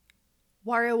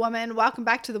Warrior Woman, welcome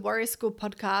back to the Warrior School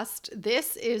podcast.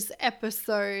 This is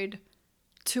episode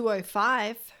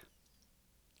 205.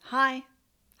 Hi,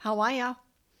 how are ya?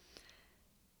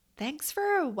 Thanks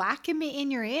for whacking me in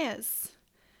your ears.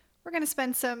 We're going to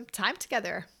spend some time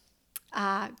together.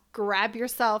 Grab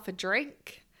yourself a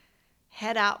drink,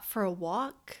 head out for a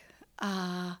walk,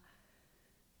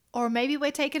 or maybe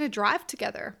we're taking a drive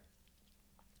together.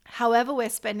 However we're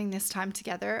spending this time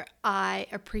together, I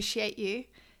appreciate you.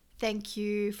 Thank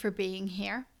you for being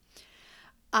here.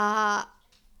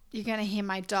 You're going to hear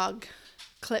my dog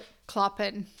clip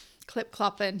clopping,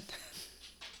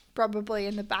 probably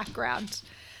in the background.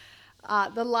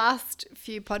 The last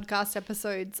few podcast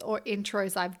episodes or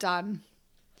intros I've done,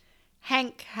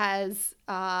 Hank has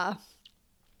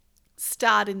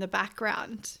starred in the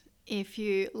background if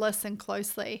you listen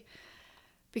closely.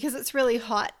 Because it's really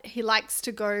hot, he likes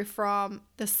to go from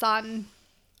the sun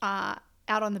out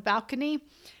on the balcony,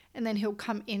 and then he'll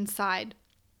come inside,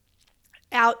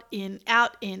 out, in,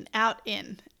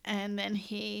 and then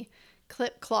he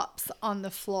clip-clops on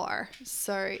the floor.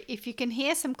 So if you can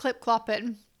hear some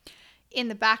clip-clopping in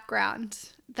the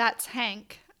background, that's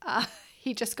Hank.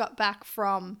 He just got back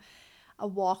from a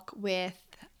walk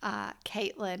with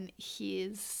Caitlin,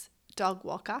 his dog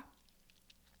walker.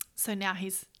 So now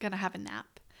he's going to have a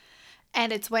nap.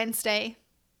 And it's Wednesday.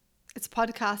 It's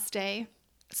podcast day.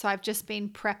 So I've just been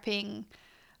prepping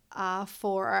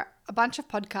for a bunch of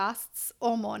podcasts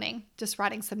all morning, just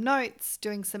writing some notes,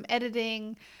 doing some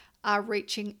editing,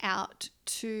 reaching out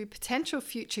to potential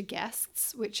future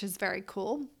guests, which is very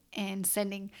cool, and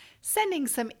sending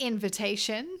some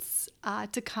invitations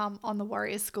to come on the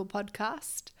Warrior School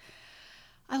podcast.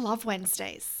 I love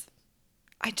Wednesdays.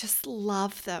 I just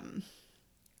love them.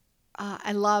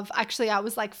 I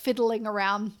was like fiddling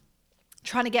around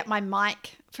trying to get my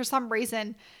mic. For some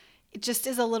reason, it just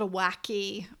is a little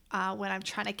wacky when I'm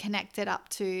trying to connect it up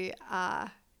to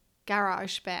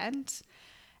GarageBand.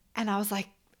 And I was like,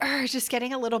 just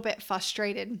getting a little bit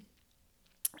frustrated.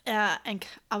 And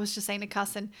I was just saying to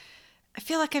Carson, I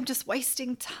feel like I'm just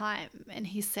wasting time. And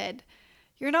he said,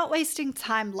 you're not wasting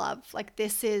time, love. Like,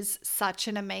 this is such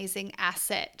an amazing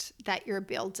asset that you're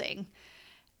building.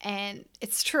 And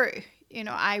it's true. You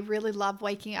know, I really love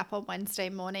waking up on Wednesday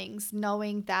mornings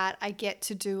knowing that I get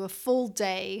to do a full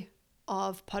day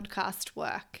of podcast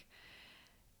work.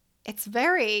 It's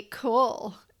very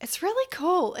cool. It's really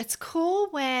cool. It's cool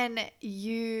when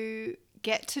you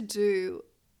get to do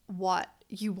what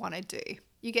you want to do.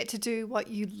 You get to do what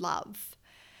you love.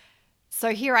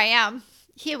 So here I am.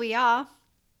 Here we are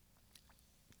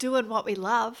doing what we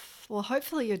love. Well,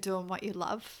 hopefully you're doing what you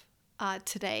love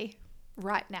today,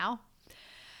 right now.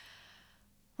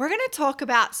 We're going to talk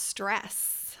about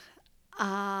stress.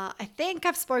 I think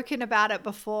I've spoken about it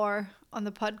before on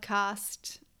the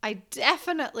podcast. I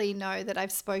definitely know that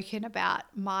I've spoken about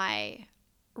my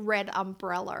red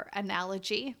umbrella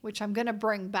analogy, which I'm going to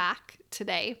bring back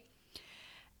today.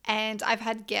 And I've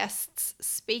had guests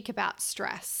speak about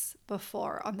stress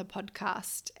before on the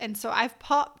podcast. And so I've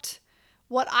popped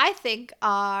what I think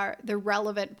are the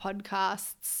relevant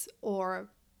podcasts or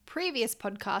previous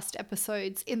podcast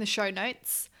episodes in the show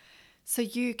notes, so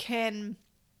you can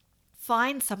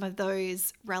find some of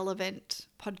those relevant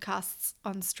podcasts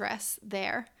on stress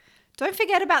there. Don't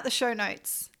forget about the show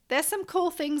notes. There's some cool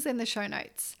things in the show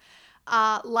notes,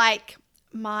 like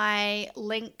my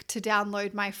link to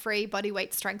download my free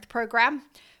bodyweight strength program,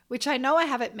 which I know I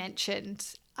haven't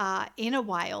mentioned in a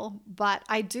while, but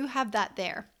I do have that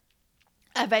there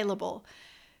available.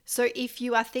 So if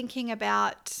you are thinking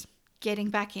about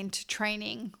getting back into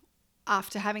training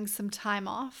after having some time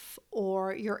off,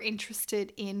 or you're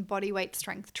interested in bodyweight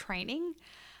strength training,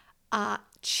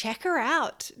 check her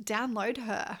out, download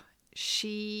her.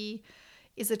 She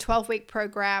is a 12-week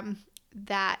program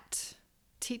that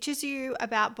teaches you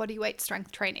about bodyweight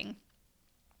strength training.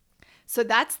 So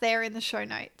that's there in the show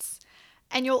notes.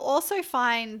 And you'll also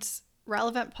find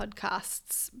relevant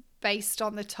podcasts based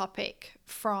on the topic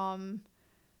from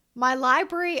my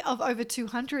library of over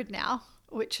 200 now,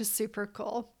 which is super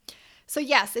cool. So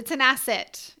yes, it's an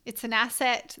asset. It's an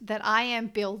asset that I am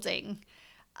building,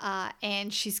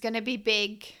 and she's going to be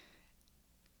big,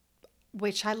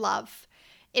 which I love.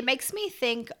 It makes me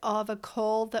think of a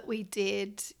call that we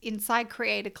did inside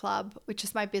Creator Club, which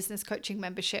is my business coaching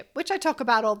membership, which I talk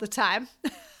about all the time.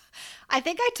 I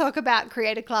think I talk about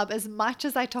Creator Club as much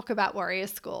as I talk about Warrior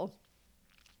School.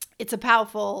 It's a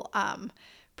powerful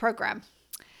program.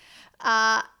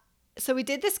 So we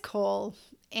did this call,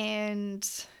 and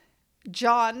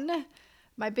John,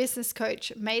 my business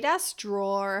coach, made us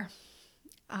draw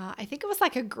I think it was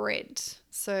like a grid.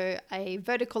 So a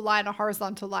vertical line, a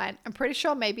horizontal line. I'm pretty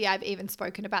sure maybe I've even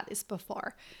spoken about this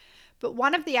before. But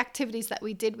one of the activities that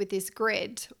we did with this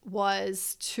grid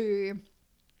was to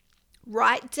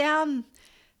write down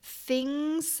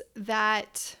things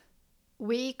that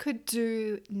we could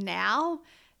do now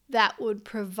that would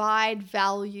provide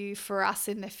value for us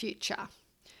in the future.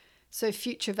 So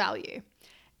future value.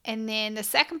 And then the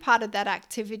second part of that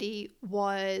activity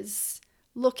was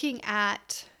looking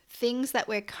at things that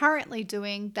we're currently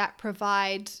doing that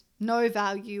provide no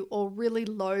value or really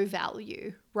low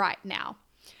value right now.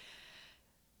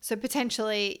 So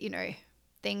potentially,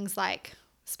 things like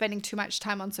spending too much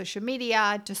time on social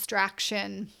media,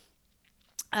 distraction,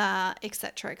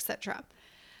 etc., etc.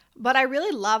 But I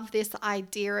really love this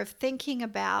idea of thinking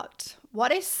about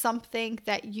what is something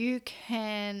that you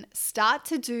can start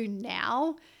to do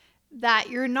now that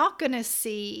you're not going to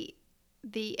see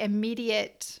the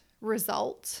immediate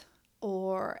result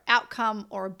or outcome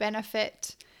or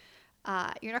benefit.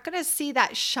 You're not going to see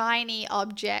that shiny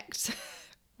object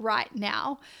right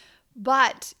now,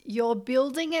 but you're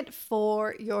building it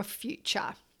for your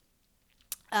future.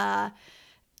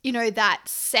 That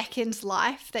second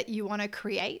life that you want to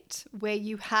create where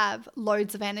you have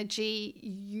loads of energy,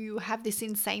 you have this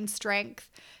insane strength,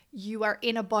 you are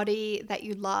in a body that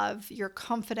you love, you're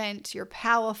confident, you're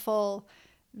powerful.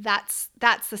 That's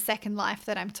the second life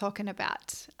that I'm talking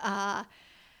about.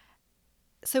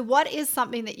 So what is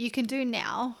something that you can do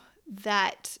now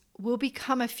that will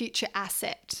become a future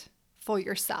asset for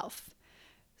yourself?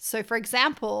 So for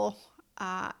example,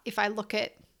 if I look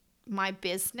at my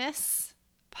business,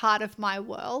 part of my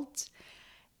world,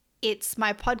 it's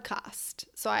my podcast.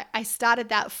 So I started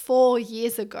that 4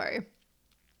 years ago.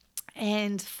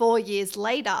 And 4 years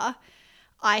later,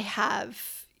 I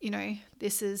have,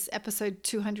 this is episode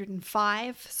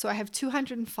 205. So I have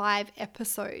 205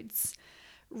 episodes,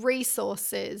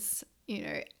 resources,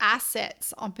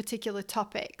 assets on particular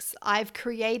topics. I've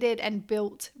created and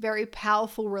built very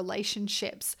powerful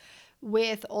relationships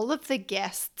with all of the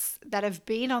guests that have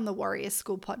been on the Warrior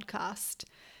School podcast.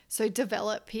 So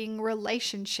developing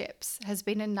relationships has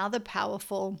been another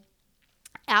powerful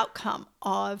outcome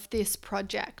of this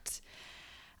project.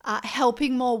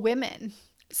 Helping more women.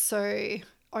 So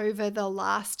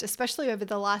especially over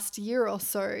the last year or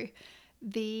so,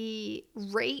 the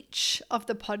reach of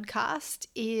the podcast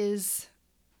is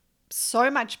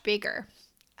so much bigger.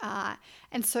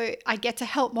 And so I get to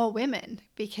help more women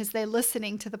because they're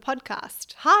listening to the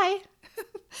podcast. Hi,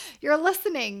 you're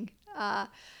listening.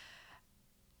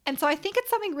 And so I think it's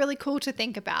something really cool to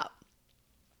think about.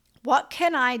 What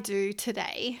can I do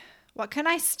today? What can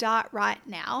I start right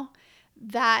now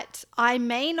that I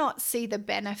may not see the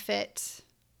benefit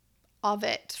of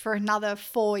it for another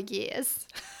 4 years?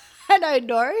 And I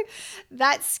know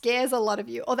that scares a lot of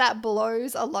you, or that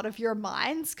blows a lot of your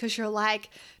minds because you're like,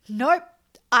 nope,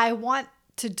 I want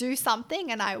to do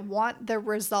something and I want the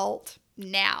result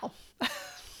now.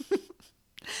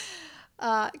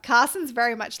 Carson's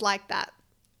very much like that.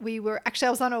 I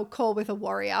was on a call with a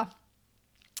warrior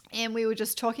and we were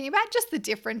just talking about just the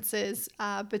differences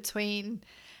between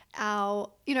our,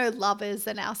 lovers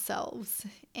and ourselves.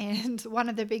 And one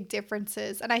of the big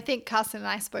differences, and I think Carson and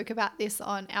I spoke about this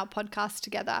on our podcast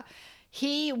together,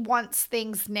 he wants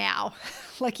things now.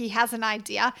 Like he has an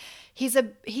idea. He's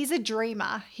a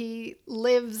dreamer. He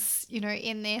lives,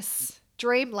 in this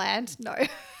dreamland. No.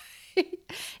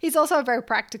 He's also a very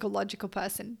practical, logical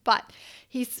person, but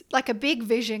he's like a big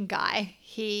vision guy.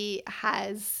 He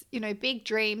has, big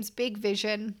dreams, big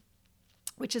vision,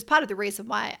 which is part of the reason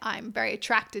why I'm very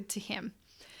attracted to him.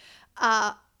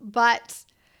 But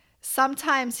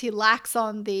sometimes he lacks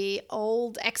on the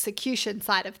old execution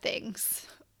side of things,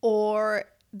 or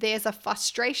there's a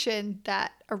frustration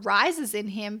that arises in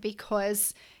him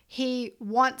because he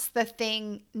wants the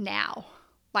thing now,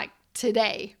 like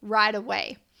today, right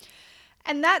away.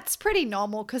 And that's pretty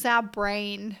normal because our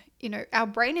brain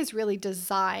is really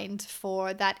designed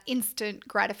for that instant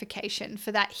gratification,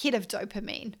 for that hit of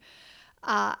dopamine.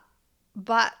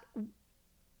 But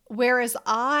whereas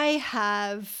I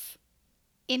have,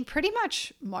 in pretty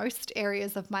much most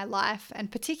areas of my life,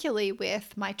 and particularly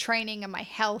with my training and my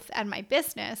health and my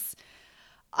business,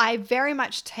 I very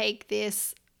much take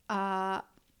this long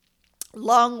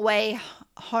way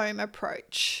home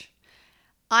approach.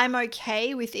 I'm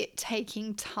okay with it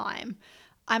taking time.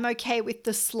 I'm okay with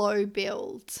the slow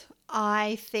build.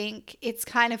 I think it's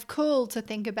kind of cool to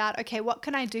think about, okay, what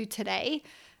can I do today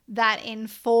that in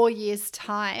 4 years'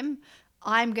 time,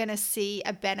 I'm going to see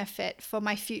a benefit for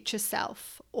my future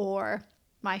self or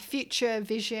my future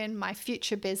vision, my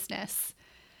future business.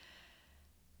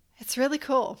 It's really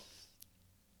cool.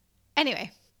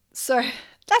 Anyway, so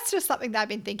that's just something that I've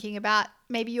been thinking about.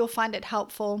 Maybe you'll find it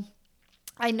helpful.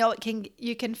 I know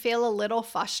you can feel a little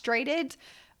frustrated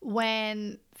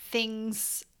when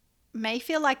things may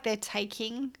feel like they're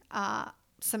taking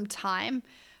some time,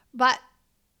 but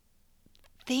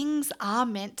things are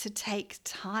meant to take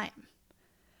time.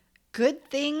 Good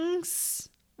things,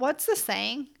 what's the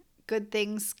saying? Good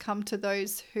things come to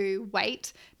those who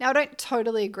wait. Now, I don't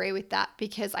totally agree with that,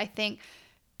 because I think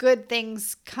good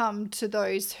things come to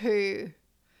those who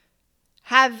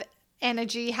have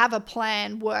energy, have a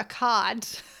plan, work hard,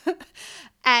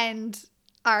 and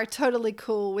are totally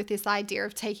cool with this idea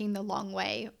of taking the long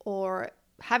way, or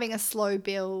having a slow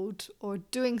build, or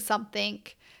doing something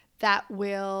that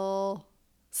will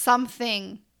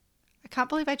something. I can't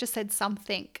believe I just said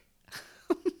something.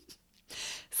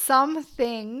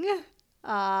 Something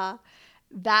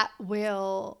that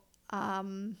will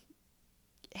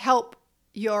help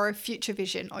your future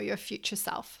vision or your future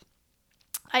self.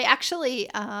 I actually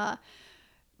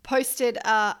posted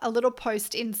a little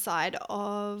post inside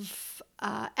of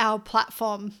our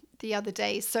platform the other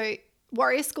day. So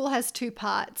Warrior School has two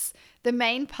parts. The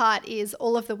main part is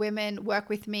all of the women work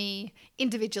with me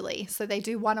individually. So they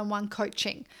do one-on-one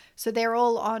coaching. So they're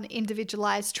all on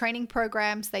individualized training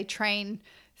programs. They train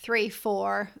 3,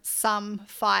 4, some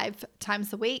 5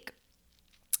 times a week.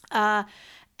 And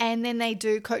then they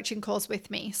do coaching calls with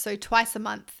me. So twice a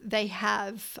month, they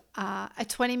have a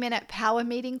 20-minute power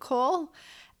meeting call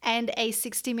and a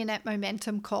 60-minute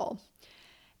momentum call.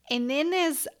 And then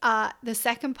there's the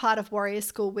second part of Warrior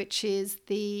School, which is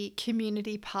the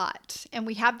community part. And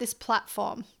we have this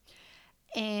platform.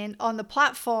 And on the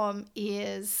platform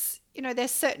is,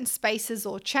 there's certain spaces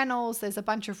or channels. There's a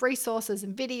bunch of resources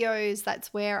and videos.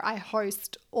 That's where I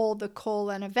host all the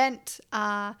call and event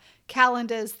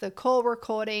calendars, the call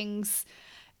recordings.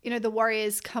 The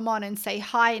warriors come on and say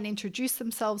hi and introduce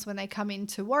themselves when they come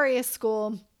into Warrior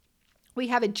School. We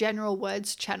have a general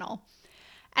words channel.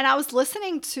 And I was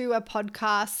listening to a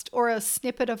podcast, or a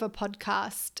snippet of a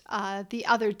podcast the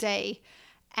other day,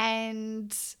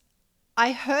 and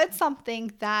I heard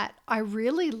something that I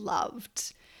really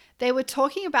loved. They were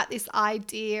talking about this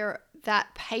idea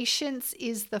that patience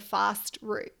is the fast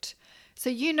route. So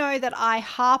you know that I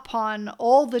harp on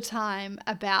all the time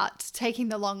about taking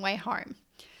the long way home.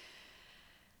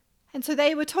 And so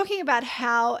they were talking about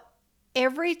how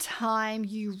every time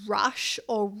you rush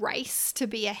or race to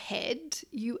be ahead,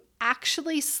 you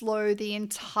actually slow the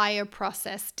entire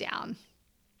process down.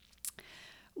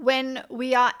 When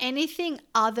we are anything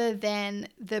other than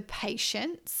the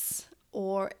patience,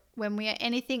 or when we are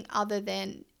anything other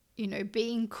than,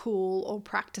 being cool or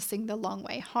practicing the long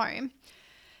way home.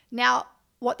 Now,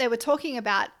 what they were talking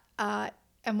about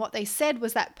and what they said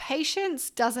was that patience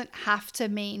doesn't have to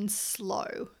mean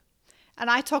slow. And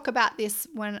I talk about this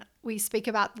when we speak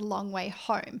about the long way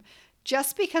home.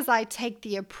 Just because I take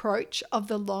the approach of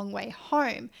the long way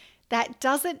home, that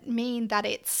doesn't mean that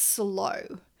it's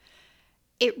slow.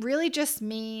 It really just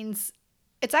means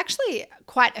it's actually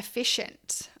quite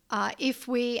efficient.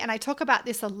 And I talk about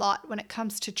this a lot when it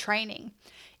comes to training,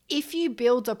 if you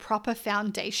build a proper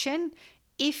foundation,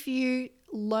 if you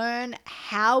learn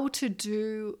how to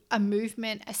do a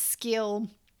movement, a skill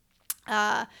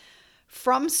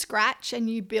from scratch, and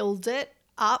you build it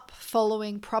up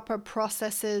following proper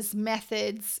processes,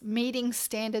 methods, meeting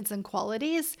standards and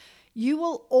qualities, you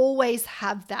will always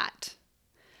have that.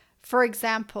 For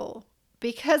example,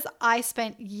 because I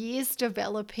spent years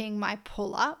developing my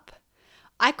pull-up,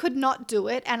 I could not do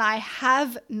it, and I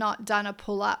have not done a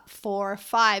pull-up for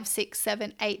 5, 6,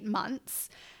 7, 8 months,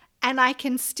 and I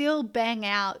can still bang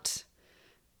out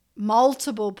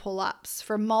multiple pull-ups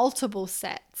for multiple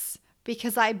sets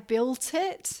because I built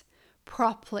it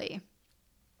properly.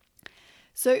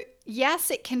 So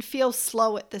yes, it can feel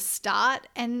slow at the start,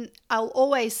 and I'll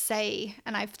always say,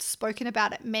 and I've spoken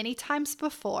about it many times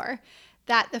before,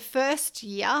 that the first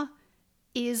year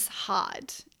is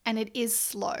hard and it is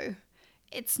slow.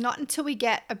 It's not until we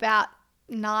get about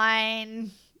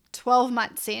 9, 12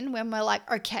 months in when we're like,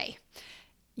 okay,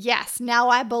 yes, now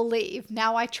I believe,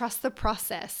 now I trust the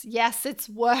process. Yes, it's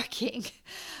working.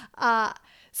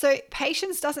 So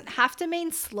patience doesn't have to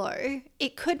mean slow.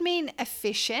 It could mean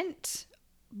efficient,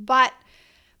 but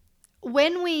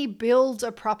when we build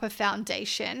a proper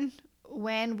foundation,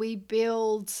 when we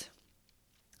build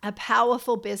a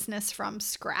powerful business from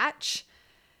scratch,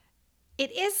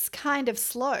 it is kind of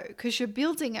slow because you're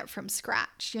building it from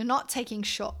scratch. You're not taking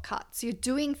shortcuts. You're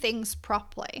doing things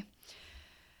properly.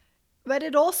 But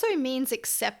it also means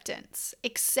acceptance,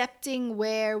 accepting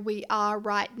where we are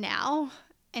right now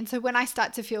And so when I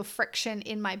start to feel friction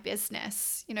in my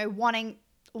business,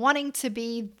 wanting to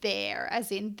be there,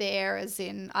 as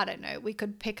in, I don't know, we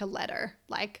could pick a letter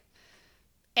like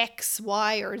X,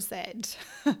 Y, or Z.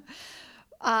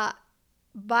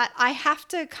 But I have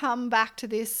to come back to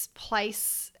this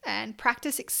place and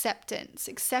practice acceptance,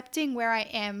 accepting where I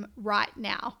am right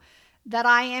now, that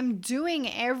I am doing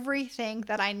everything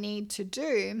that I need to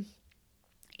do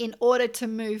in order to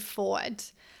move forward,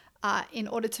 in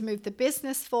order to move the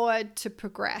business forward, to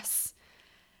progress.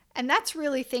 And that's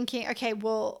really thinking, okay,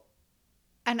 well,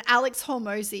 and Alex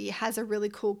Hormozy has a really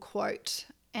cool quote,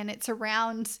 and it's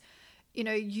around,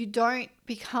 you don't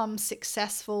become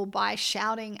successful by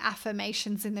shouting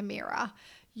affirmations in the mirror.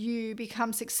 You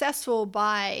become successful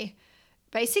by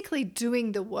basically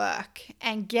doing the work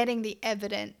and getting the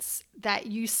evidence that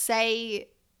you say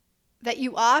that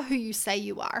you are who you say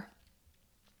you are.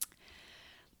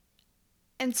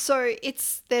 And so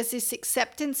there's this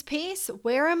acceptance piece.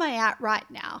 Where am I at right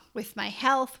now with my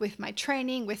health, with my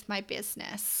training, with my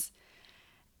business?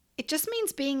 It just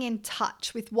means being in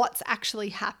touch with what's actually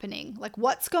happening, like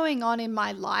what's going on in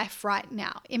my life right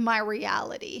now, in my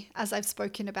reality, as I've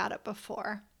spoken about it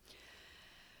before.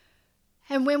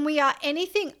 And when we are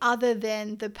anything other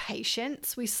than the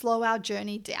patients, we slow our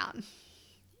journey down.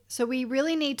 So we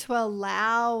really need to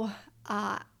allow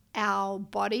our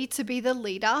body to be the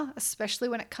leader, especially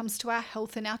when it comes to our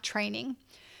health and our training.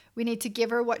 We need to give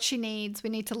her what she needs. We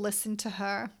need to listen to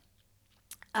her.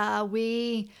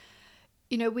 We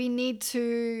need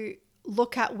to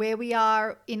look at where we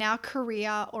are in our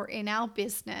career or in our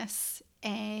business,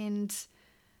 and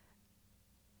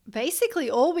basically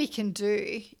all we can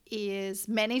do is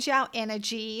manage our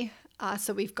energy.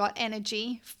 So we've got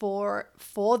energy for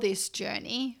this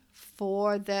journey,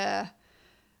 for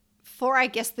I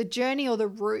guess the journey or the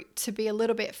route to be a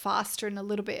little bit faster and a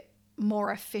little bit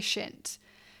more efficient.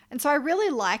 And so I really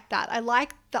like that. I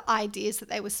like the ideas that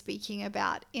they were speaking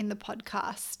about in the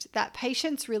podcast, that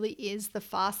patience really is the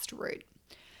fast route,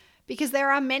 because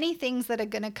there are many things that are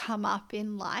going to come up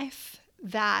in life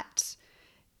that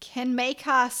can make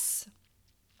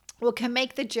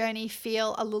the journey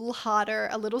feel a little harder,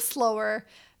 a little slower.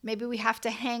 Maybe we have to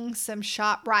hang some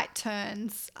sharp right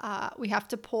turns. We have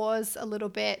to pause a little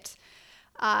bit.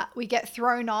 We get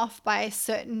thrown off by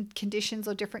certain conditions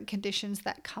or different conditions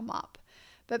that come up.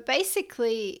 But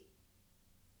basically,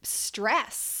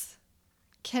 stress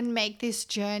can make this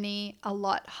journey a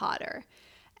lot harder.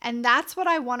 And that's what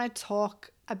I want to talk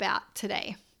about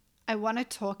today. I want to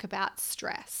talk about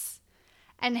stress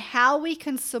and how we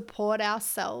can support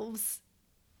ourselves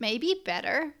maybe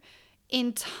better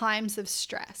in times of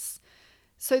stress.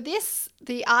 So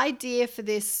the idea for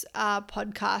this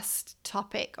podcast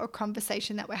topic or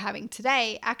conversation that we're having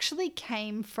today actually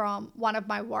came from one of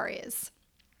my warriors.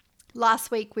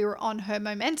 Last week we were on her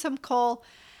momentum call,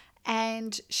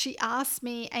 and she asked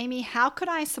me, Amy, how could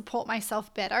I support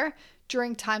myself better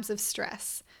during times of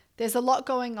stress? There's a lot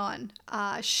going on.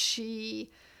 She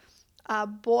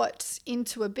bought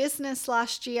into a business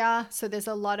last year, so there's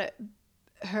a lot of,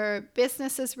 her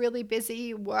business is really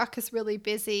busy, work is really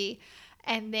busy,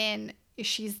 and then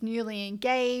she's newly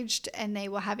engaged and they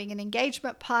were having an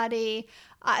engagement party,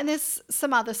 and there's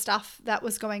some other stuff that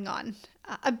was going on.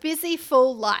 A busy,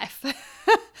 full life.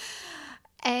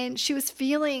 And she was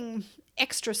feeling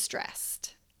extra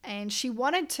stressed, and she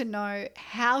wanted to know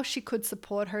how she could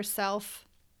support herself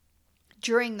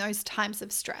during those times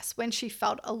of stress when she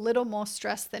felt a little more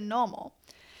stressed than normal.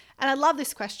 And I love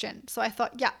this question. So I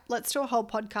thought, yeah, let's do a whole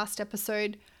podcast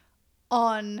episode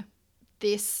on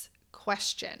this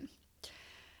question.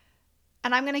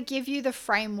 And I'm going to give you the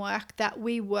framework that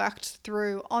we worked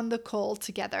through on the call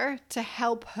together to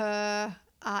help her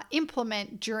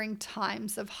implement during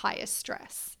times of higher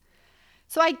stress.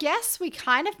 So I guess we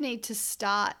kind of need to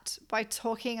start by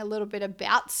talking a little bit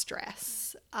about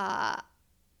stress. I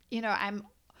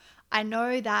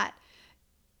know that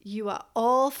you are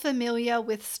all familiar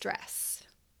with stress.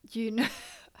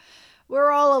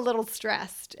 We're all a little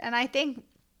stressed. And I think,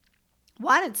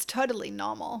 one, it's totally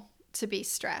normal to be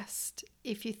stressed.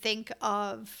 If you think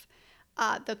of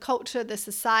the culture, the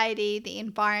society, the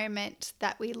environment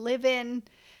that we live in,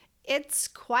 it's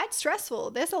quite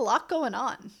stressful. There's a lot going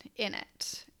on in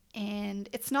it. And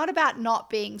it's not about not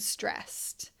being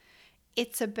stressed.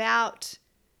 It's about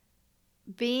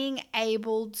being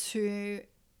able to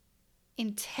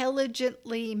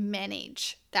intelligently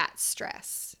manage that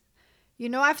stress.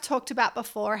 I've talked about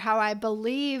before how I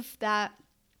believe that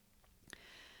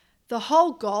the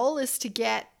whole goal is to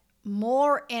get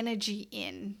more energy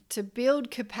in, to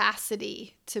build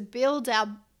capacity, to build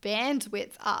our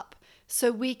bandwidth up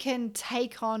so we can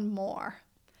take on more.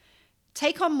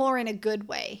 take on more in a good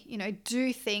way,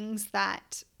 do things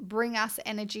that bring us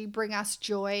energy, bring us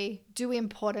joy, do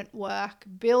important work,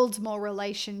 build more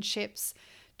relationships,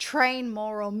 train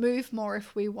more or move more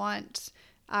if we want,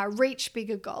 reach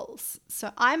bigger goals.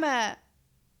 So I'm a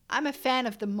fan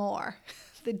of the more,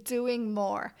 the doing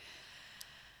more,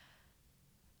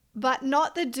 but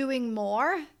not the doing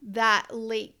more that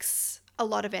leaks a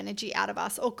lot of energy out of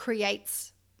us or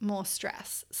creates more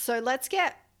stress. So let's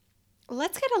get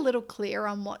a little clear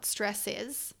on what stress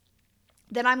is.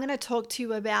 Then I'm going to talk to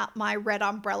you about my red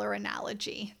umbrella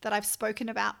analogy that I've spoken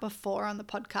about before on the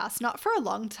podcast, not for a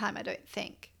long time, I don't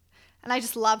think. And I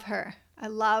just love her. I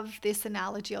love this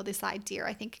analogy or this idea.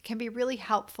 I think it can be really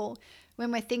helpful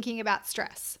when we're thinking about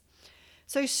stress.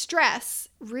 So stress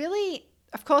really,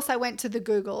 of course, I went to the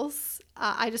Googles.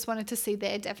 I just wanted to see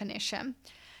their definition.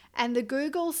 And the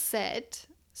Google said,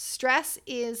 stress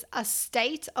is a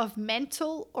state of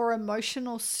mental or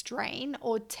emotional strain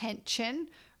or tension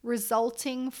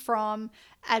resulting from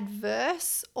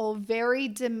adverse or very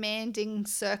demanding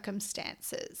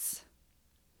circumstances.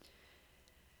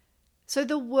 So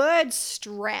the word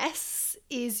stress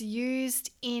is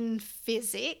used in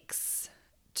physics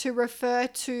to refer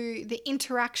to the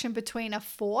interaction between a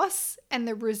force and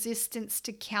the resistance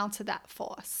to counter that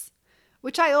force,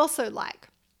 which I also like.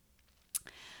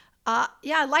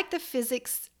 I like the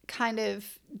physics kind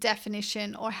of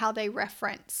definition or how they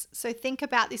reference. So think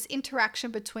about this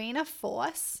interaction between a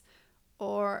force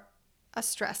or a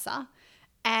stressor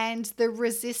and the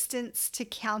resistance to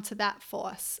counter that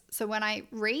force. So when I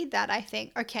read that, I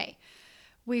think, okay,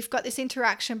 we've got this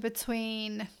interaction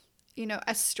between,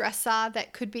 a stressor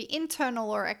that could be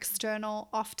internal or external.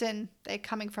 Often they're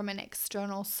coming from an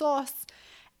external source.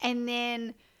 And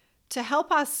then to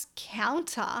help us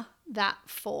counter that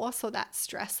force or that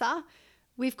stressor,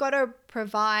 we've got to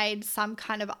provide some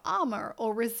kind of armor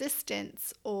or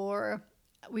resistance, or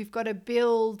we've got to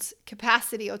build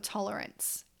capacity or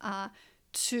tolerance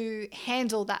to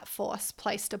handle that force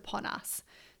placed upon us.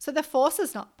 So the force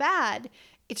is not bad.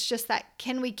 It's just that,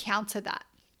 can we counter that?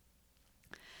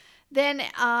 Then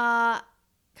kind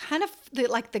of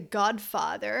like the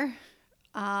godfather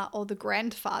or the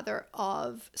grandfather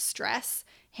of stress,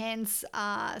 Hans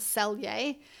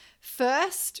Selye,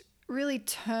 first really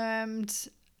termed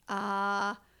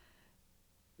the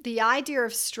idea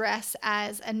of stress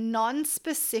as a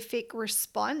non-specific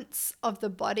response of the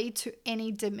body to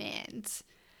any demand.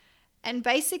 And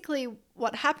basically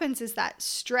what happens is that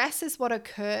stress is what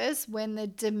occurs when the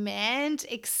demand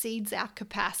exceeds our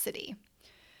capacity.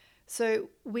 So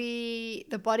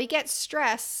the body gets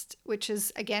stressed, which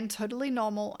is, again, totally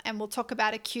normal. And we'll talk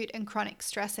about acute and chronic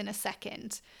stress in a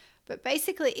second. But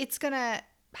basically, it's going to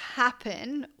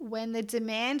happen when the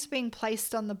demand being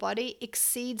placed on the body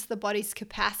exceeds the body's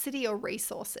capacity or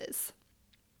resources.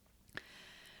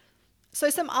 So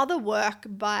some other work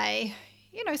by,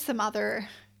 some other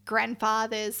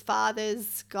grandfathers,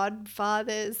 fathers,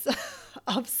 godfathers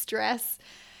of stress,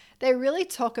 they really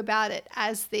talk about it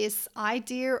as this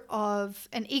idea of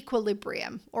an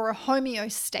equilibrium or a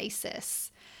homeostasis,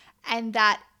 and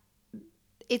that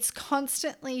it's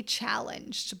constantly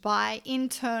challenged by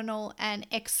internal and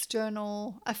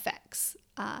external effects.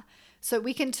 So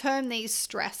we can term these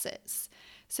stresses.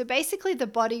 So basically the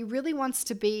body really wants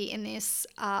to be in this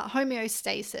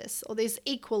homeostasis or this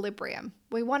equilibrium.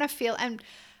 We want to feel, and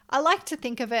I like to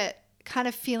think of it kind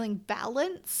of feeling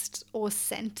balanced or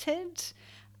centered.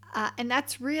 And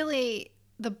that's really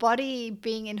the body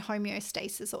being in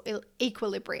homeostasis or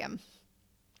equilibrium.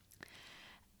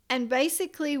 And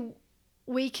basically,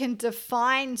 we can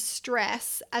define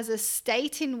stress as a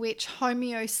state in which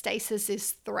homeostasis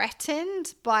is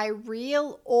threatened by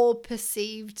real or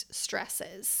perceived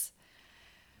stresses.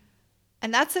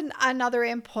 And that's another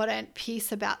important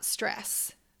piece about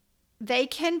stress. They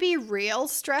can be real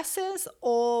stresses,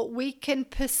 or we can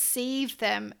perceive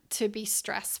them to be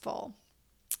stressful.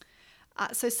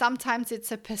 So sometimes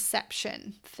it's a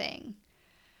perception thing.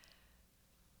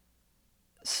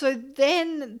 So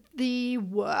then the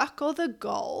work or the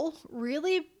goal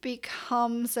really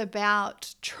becomes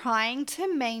about trying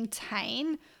to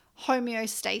maintain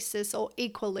homeostasis or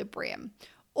equilibrium,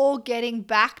 or getting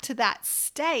back to that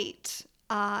state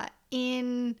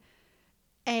in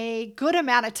a good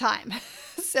amount of time.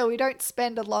 So we don't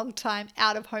spend a long time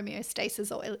out of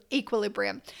homeostasis or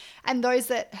equilibrium. And those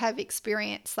that have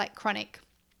experienced like chronic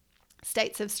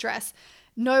states of stress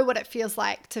know what it feels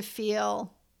like to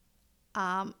feel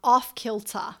off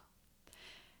kilter.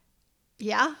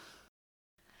 Yeah.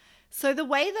 So the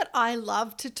way that I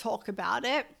love to talk about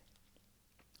it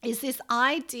is this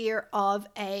idea of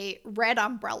a red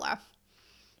umbrella.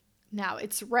 Now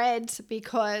it's red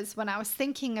because when I was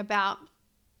thinking about,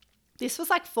 this was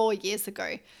like 4 years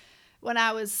ago, when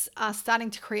I was starting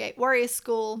to create Warrior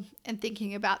School and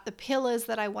thinking about the pillars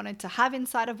that I wanted to have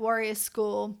inside of Warrior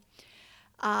School,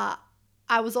 I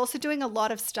was also doing a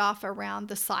lot of stuff around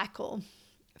the cycle,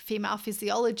 female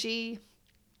physiology.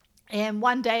 And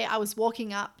one day I was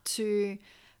walking up to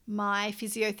my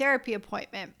physiotherapy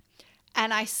appointment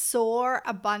and I saw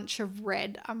a bunch of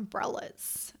red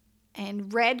umbrellas.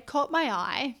 And red caught my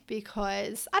eye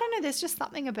because, I don't know, there's just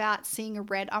something about seeing a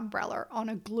red umbrella on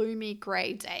a gloomy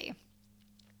grey day.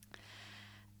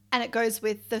 And it goes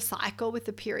with the cycle, with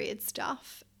the period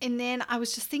stuff. And then I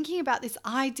was just thinking about this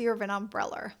idea of an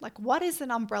umbrella. Like, what is an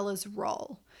umbrella's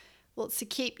role? Well, it's to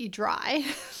keep you dry.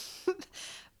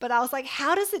 But I was like,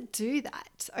 how does it do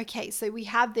that? Okay, so we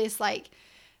have this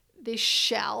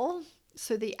shell,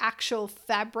 so the actual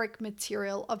fabric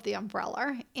material of the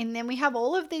umbrella. And then we have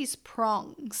all of these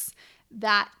prongs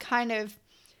that kind of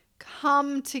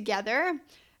come together.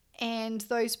 And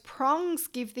those prongs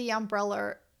give the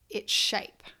umbrella its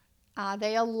shape.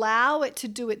 They allow it to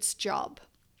do its job.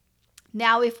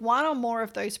 Now, if one or more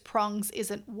of those prongs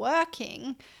isn't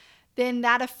working, then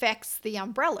that affects the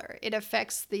umbrella. It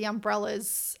affects the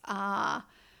umbrella's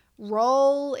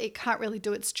role. It can't really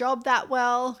do its job that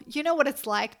well. You know what it's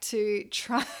like to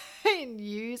try and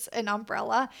use an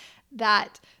umbrella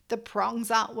that the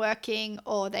prongs aren't working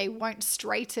or they won't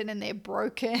straighten and they're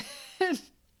broken.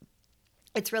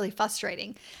 It's really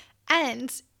frustrating.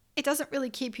 And it doesn't really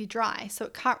keep you dry, so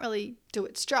it can't really do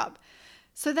its job.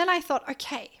 So then I thought,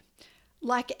 okay,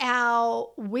 like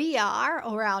our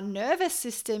nervous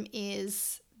system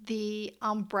is the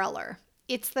umbrella.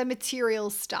 It's the material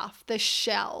stuff, the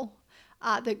shell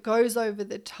that goes over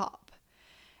the top.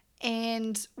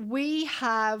 And we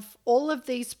have all of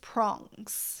these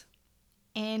prongs.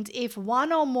 And if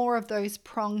one or more of those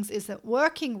prongs isn't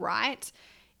working right,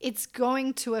 it's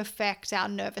going to affect our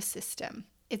nervous system.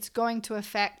 It's going to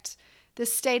affect the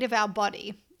state of our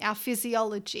body, our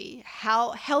physiology,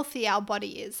 how healthy our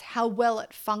body is, how well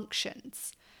it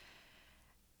functions.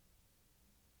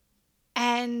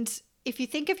 And if you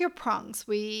think of your prongs,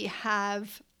 we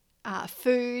have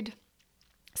food,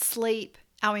 sleep,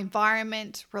 our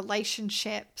environment,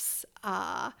 relationships,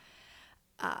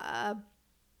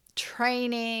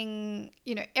 training,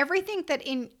 everything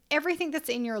that's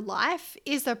in your life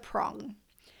is a prong.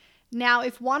 Now,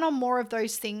 if one or more of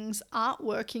those things aren't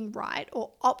working right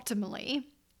or optimally,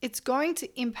 it's going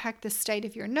to impact the state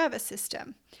of your nervous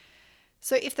system.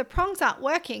 So if the prongs aren't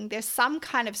working, there's some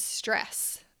kind of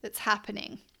stress that's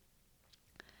happening.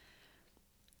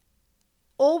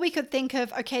 Or we could think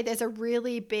of, okay, there's a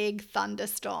really big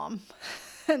thunderstorm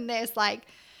and there's like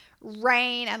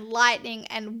rain and lightning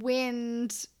and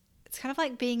wind. It's kind of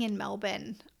like being in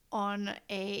Melbourne on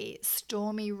a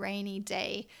stormy, rainy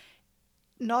day.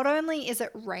 Not only is it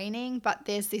raining, but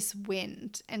there's this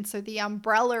wind. And so the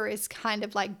umbrella is kind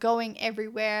of like going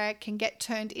everywhere, can get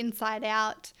turned inside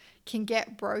out, can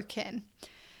get broken.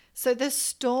 So the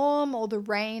storm or the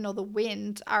rain or the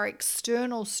wind are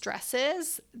external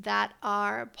stresses that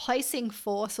are placing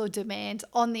force or demand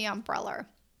on the umbrella.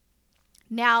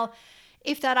 Now,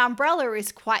 if that umbrella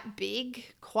is quite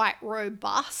big, quite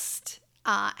robust,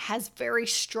 has very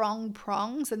strong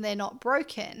prongs and they're not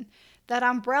broken, that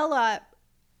umbrella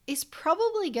is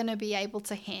probably going to be able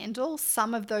to handle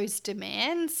some of those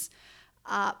demands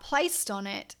placed on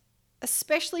it,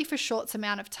 especially for short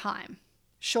amount of time.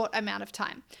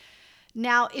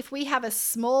 Now, if we have a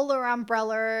smaller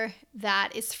umbrella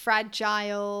that is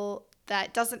fragile,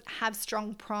 that doesn't have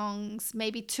strong prongs,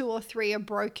 maybe 2 or 3 are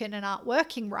broken and aren't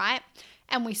working right,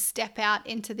 and we step out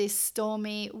into this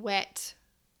stormy, wet,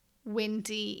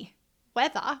 windy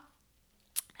weather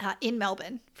in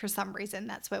Melbourne, for some reason,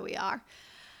 that's where we are.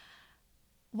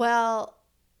 Well,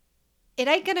 it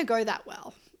ain't going to go that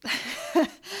well.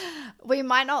 We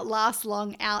might not last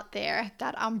long out there.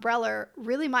 That umbrella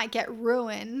really might get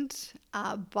ruined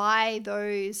by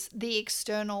the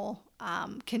external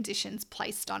conditions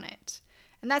placed on it.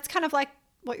 And that's kind of like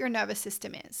what your nervous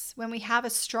system is. When we have a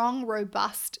strong,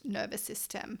 robust nervous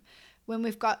system, when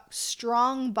we've got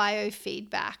strong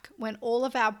biofeedback, when all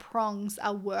of our prongs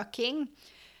are working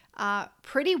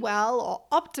pretty well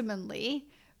or optimally,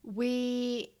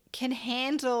 we can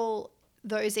handle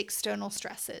those external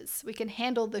stresses. We can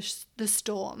handle the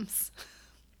storms.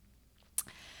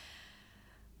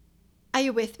 Are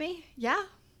you with me? Yeah?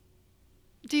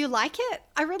 Do you like it?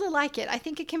 I really like it. I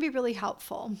think it can be really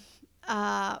helpful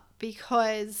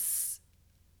because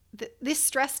this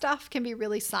stress stuff can be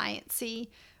really sciencey.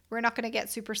 We're not going to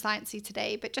get super sciencey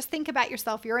today, but just think about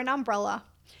yourself. You're an umbrella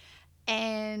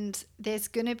And there's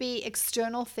going to be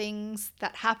external things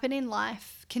that happen in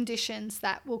life, conditions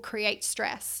that will create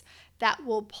stress, that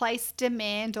will place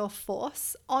demand or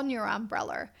force on your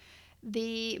umbrella.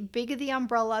 The bigger the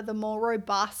umbrella, the more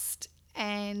robust,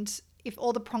 and if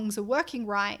all the prongs are working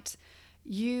right,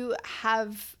 you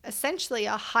have essentially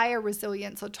a higher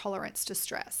resilience or tolerance to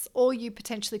stress, or you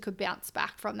potentially could bounce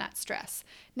back from that stress.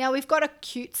 Now, we've got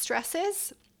acute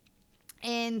stresses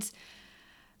and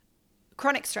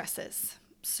chronic stresses.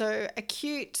 So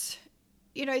acute,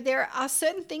 there are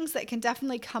certain things that can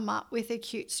definitely come up with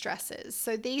acute stresses.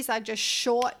 So these are just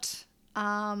short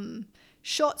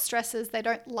stresses. They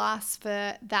don't last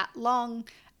for that long.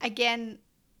 Again,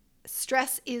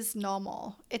 stress is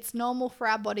normal. It's normal for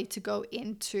our body to go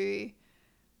into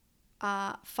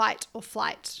fight or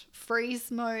flight, freeze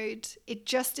mode. It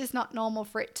just is not normal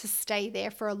for it to stay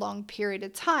there for a long period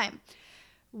of time,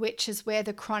 which is where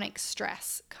the chronic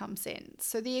stress comes in.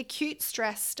 So the acute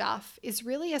stress stuff is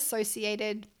really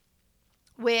associated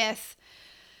with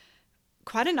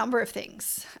quite a number of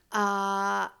things.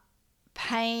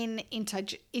 Pain,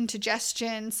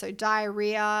 indigestion, so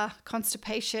diarrhea,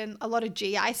 constipation, a lot of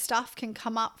GI stuff can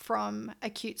come up from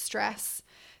acute stress.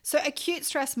 So acute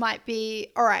stress might be,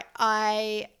 all right,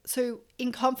 so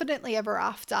in Confidently Ever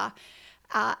After,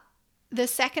 the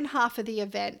second half of the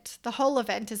event, the whole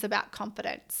event is about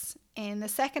confidence. And the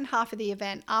second half of the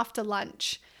event, after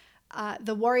lunch,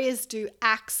 the warriors do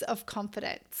acts of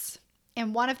confidence.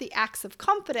 And one of the acts of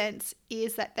confidence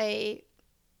is that I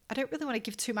don't really want to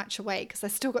give too much away because I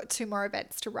still got 2 more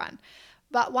events to run.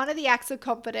 But one of the acts of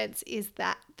confidence is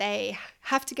that they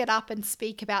have to get up and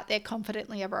speak about their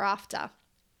Confidently Ever After.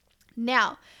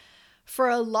 Now, for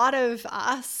a lot of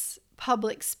us,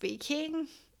 public speaking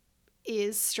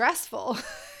is stressful.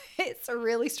 It's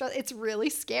really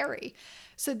scary.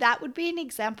 So that would be an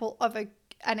example of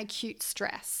an acute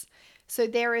stress. So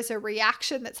there is a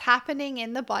reaction that's happening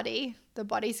in the body. The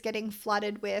body's getting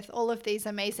flooded with all of these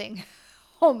amazing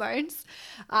hormones,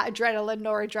 adrenaline,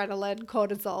 noradrenaline,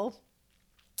 cortisol.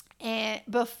 And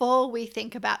before we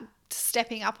think about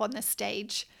stepping up on the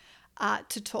stage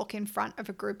to talk in front of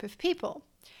a group of people.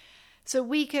 So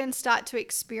we can start to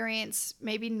experience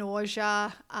maybe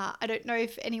nausea. I don't know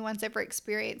if anyone's ever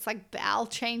experienced like bowel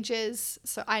changes.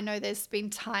 So I know there's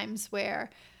been times where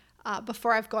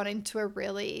before I've gone into a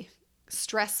really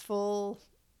stressful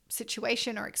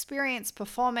situation or experience,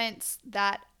 performance,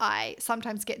 that I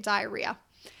sometimes get diarrhea.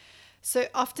 So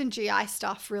often GI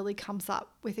stuff really comes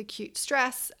up with acute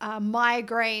stress,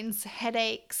 migraines,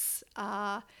 headaches,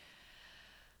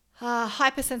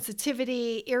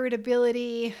 hypersensitivity,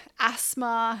 irritability,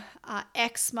 asthma,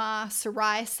 eczema,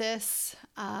 psoriasis,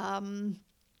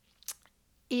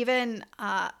 even,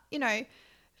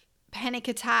 panic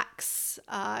attacks.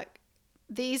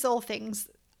 These all things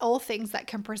that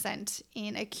can present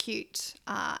in acute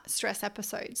stress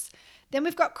episodes. Then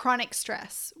we've got chronic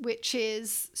stress, which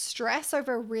is stress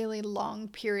over a really long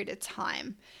period of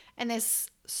time. And there's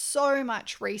so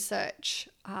much research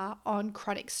on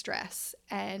chronic stress,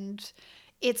 and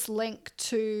it's linked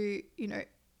to,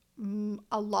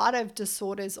 a lot of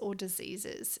disorders or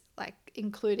diseases, like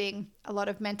including a lot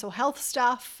of mental health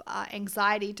stuff,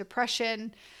 anxiety,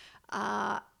 depression,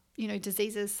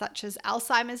 diseases such as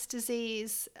Alzheimer's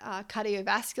disease,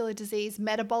 cardiovascular disease,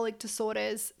 metabolic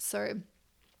disorders. So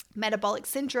metabolic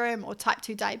syndrome or type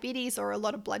 2 diabetes, or a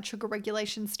lot of blood sugar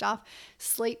regulation stuff,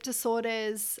 sleep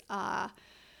disorders,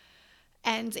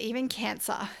 and even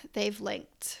cancer, they've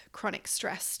linked chronic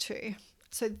stress to.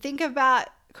 So think about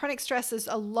chronic stress as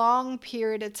a long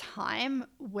period of time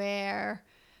where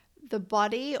the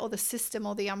body or the system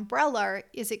or the umbrella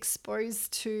is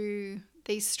exposed to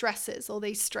these stresses or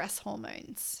these stress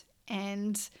hormones.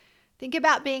 And think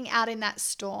about being out in that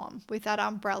storm with that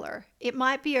umbrella. It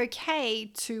might be okay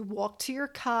to walk to your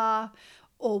car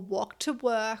or walk to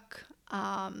work,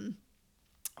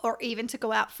 or even to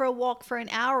go out for a walk for an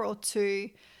hour or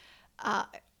two,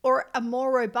 or a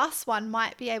more robust one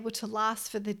might be able to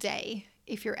last for the day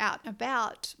if you're out and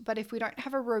about. But if we don't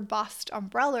have a robust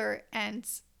umbrella and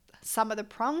some of the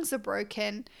prongs are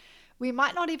broken, we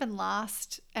might not even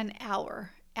last an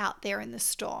hour out there in the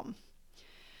storm.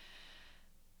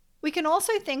 We can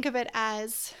also think of it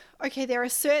as, okay, there are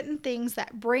certain things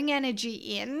that bring energy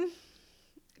in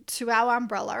to our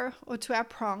umbrella or to our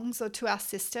prongs or to our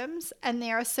systems, and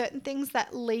there are certain things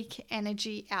that leak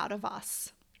energy out of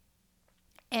us.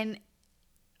 And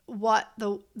what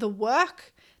the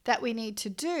work that we need to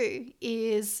do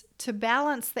is to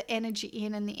balance the energy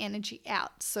in and the energy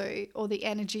out, or the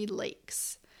energy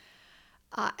leaks.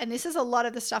 And this is a lot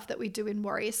of the stuff that we do in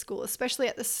Warrior School, especially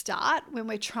at the start when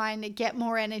we're trying to get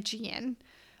more energy in,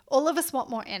 all of us want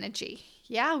more energy.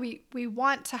 Yeah, we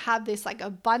want to have this like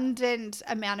abundant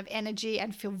amount of energy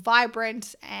and feel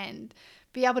vibrant and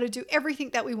be able to do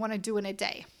everything that we want to do in a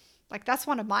day. Like that's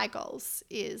one of my goals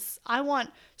is I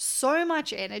want so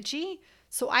much energy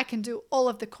so I can do all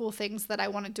of the cool things that I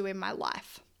want to do in my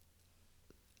life.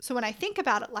 So when I think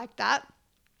about it like that,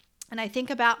 and I think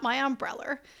about my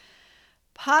umbrella,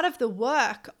 part of the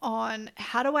work on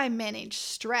how do I manage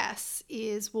stress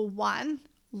is, well, one,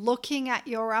 looking at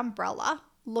your umbrella,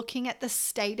 looking at the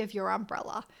state of your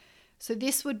umbrella. So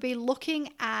this would be looking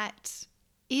at,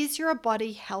 is your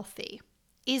body healthy?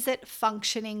 Is it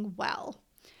functioning well?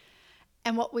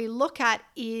 And what we look at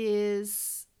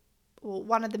is, well,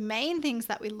 one of the main things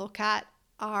that we look at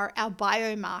are our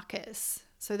biomarkers.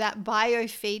 So that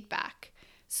biofeedback.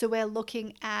 So we're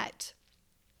looking at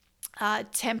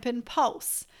temp and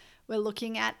pulse. We're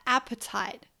looking at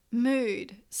appetite,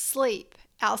 mood, sleep,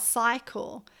 our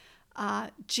cycle,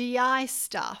 GI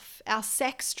stuff, our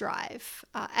sex drive.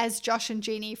 As Josh and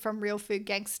Jeannie from Real Food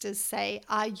Gangsters say,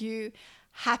 are you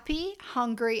happy,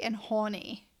 hungry, and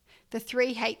horny? The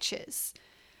 3 H's.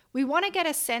 We want to get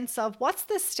a sense of what's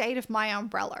the state of my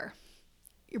umbrella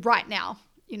right now.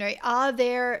 You know, are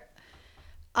there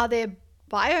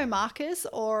biomarkers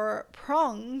or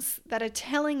prongs that are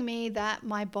telling me that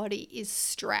my body is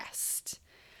stressed?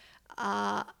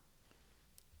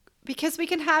 Because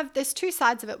there's 2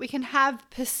 sides of it. We can have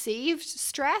perceived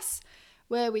stress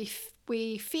where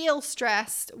we feel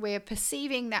stressed, we're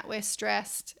perceiving that we're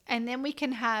stressed, and then we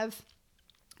can have,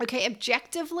 okay,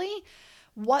 objectively,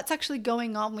 what's actually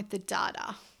going on with the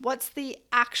data? What's the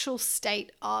actual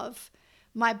state of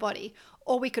my body?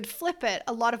 Or we could flip it.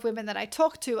 A lot of women that I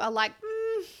talk to are like,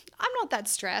 I'm not that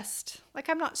stressed. Like,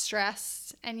 I'm not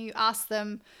stressed. And you ask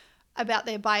them about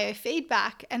their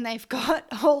biofeedback and they've got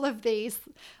all of these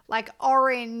like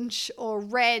orange or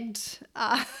red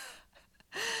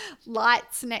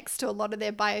lights next to a lot of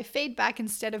their biofeedback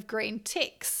instead of green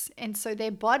ticks. And so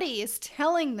their body is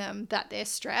telling them that they're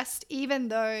stressed, even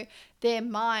though their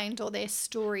mind or their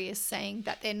story is saying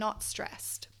that they're not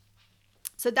stressed.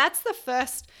 So that's the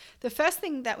first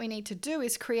thing that we need to do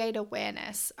is create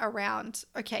awareness around,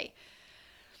 okay,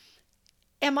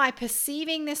 am I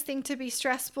perceiving this thing to be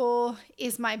stressful?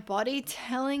 Is my body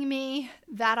telling me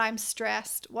that I'm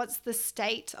stressed? What's the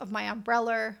state of my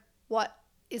umbrella? What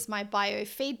is my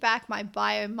biofeedback, my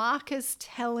biomarkers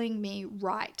telling me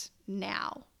right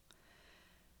now?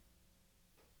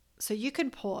 So you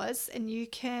can pause and you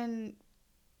can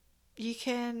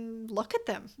look at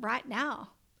them right now.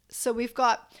 So we've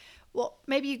got, well,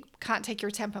 maybe you can't take your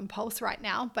temp and pulse right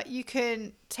now, but you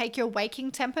can take your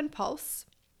waking temp and pulse.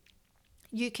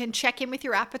 You can check in with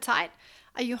your appetite.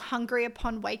 Are you hungry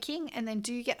upon waking? And then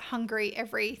do you get hungry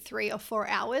every 3 or 4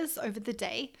 hours over the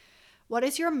day? What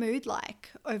is your mood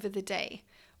like over the day?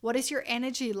 What is your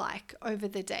energy like over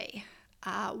the day?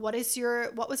 What was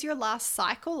your last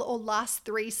cycle or last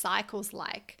 3 cycles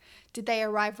like? Did they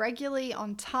arrive regularly,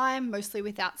 on time, mostly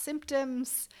without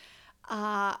symptoms?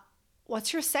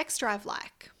 What's your sex drive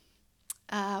like?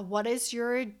 What is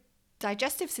your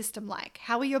digestive system like?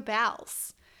 How are your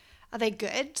bowels? Are they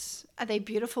good? Are they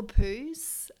beautiful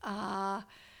poos?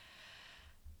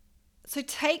 So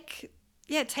take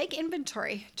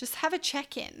inventory. Just have a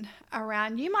check-in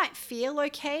around. You might feel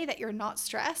okay that you're not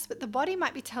stressed, but the body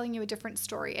might be telling you a different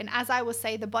story. And as I will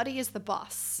say, the body is the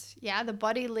boss. Yeah, the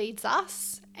body leads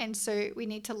us. And so we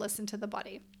need to listen to the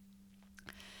body.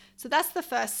 So that's the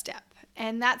first step.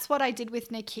 And that's what I did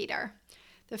with Nikita.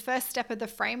 The first step of the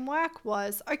framework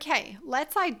was, okay,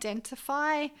 let's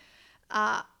identify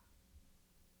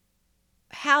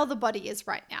how the body is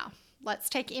right now. Let's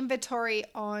take inventory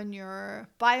on your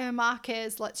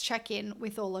biomarkers. Let's check in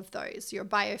with all of those, your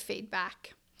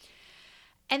biofeedback.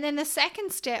 And then the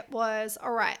second step was,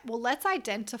 all right, well, let's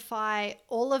identify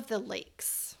all of the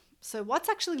leaks. So what's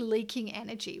actually leaking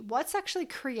energy? What's actually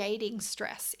creating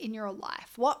stress in your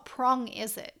life? What prong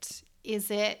is it? Is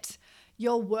it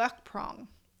your work prong?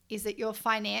 Is it your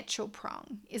financial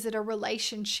prong? Is it a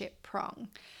relationship prong?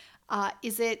 Are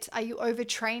you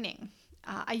overtraining?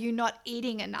 Are you not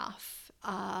eating enough?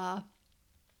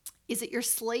 Is it your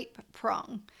sleep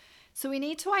prong? So we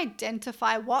need to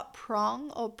identify what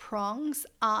prong or prongs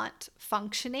aren't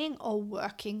functioning or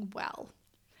working well.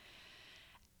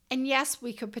 And yes,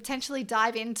 we could potentially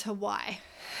dive into why.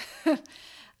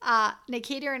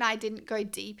 Nikita and I didn't go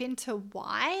deep into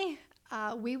why.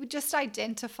 We just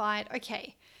identified,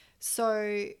 okay,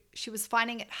 so she was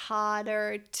finding it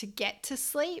harder to get to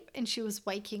sleep and she was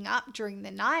waking up during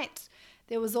the night.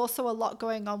 There was also a lot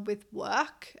going on with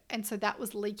work, and so that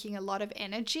was leaking a lot of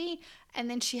energy. And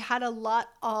then she had a lot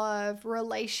of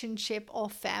relationship or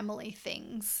family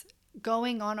things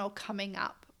going on or coming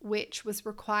up, which was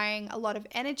requiring a lot of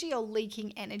energy or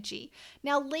leaking energy.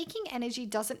 Now, leaking energy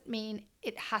doesn't mean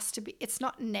it has to be, it's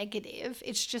not negative.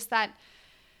 It's just that,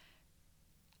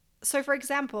 so for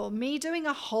example, me doing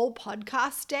a whole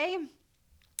podcast day,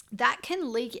 that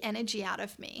can leak energy out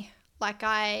of me. Like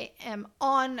I am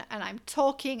on and I'm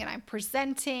talking and I'm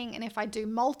presenting, and if I do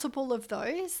multiple of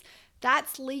those,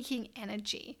 that's leaking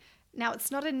energy. Now,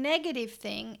 it's not a negative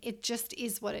thing, it just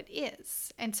is what it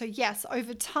is. And so, yes,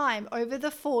 over time, over the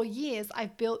 4 years,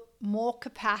 I've built more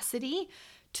capacity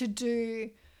to do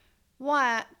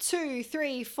 1, 2,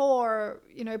 3, 4,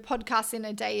 podcasts in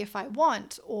a day if I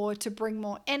want, or to bring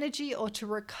more energy or to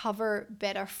recover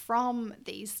better from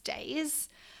these days,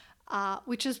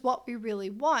 which is what we really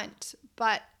want.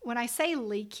 But when I say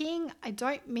leaking, I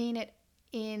don't mean it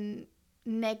in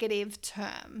negative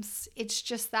terms. It's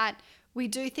just that we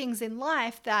do things in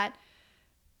life that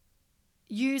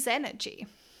use energy.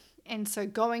 And so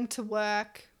going to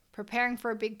work, preparing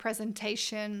for a big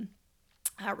presentation,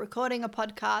 recording a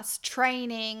podcast,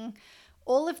 training,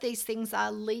 all of these things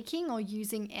are leaking or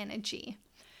using energy.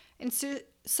 And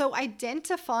so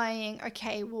identifying,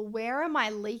 okay, well, where am I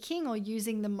leaking or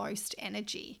using the most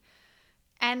energy?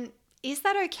 And is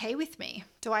that okay with me?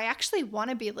 Do I actually want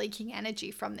to be leaking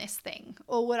energy from this thing?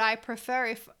 Or would I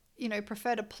prefer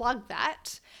to plug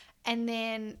that and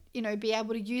then, be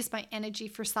able to use my energy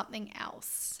for something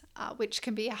else, which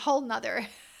can be a whole nother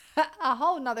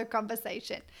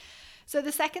conversation. So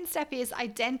the second step is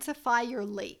identify your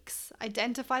leaks,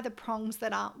 identify the prongs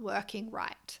that aren't working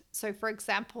right. So for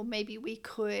example, maybe we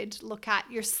could look at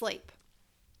your sleep,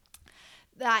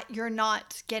 that you're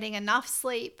not getting enough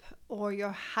sleep, or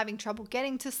you're having trouble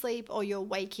getting to sleep, or you're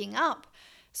waking up.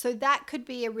 So that could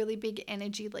be a really big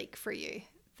energy leak for you.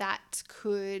 That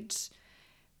could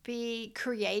be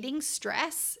creating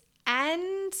stress.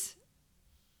 And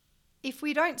if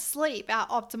we don't sleep our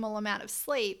optimal amount of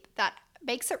sleep, that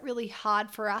makes it really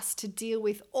hard for us to deal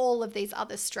with all of these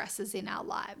other stresses in our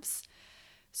lives.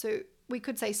 So we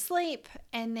could say sleep,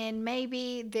 and then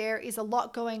maybe there is a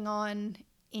lot going on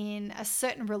in a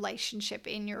certain relationship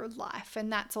in your life,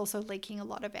 and that's also leaking a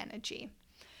lot of energy.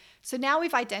 So now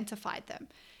we've identified them.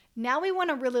 Now we want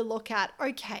to really look at,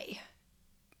 okay,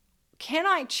 can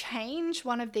I change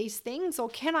one of these things, or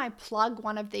can I plug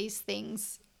one of these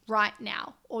things right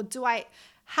now? Or do I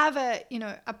have a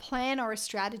plan or a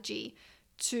strategy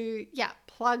to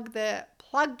plug the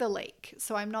leak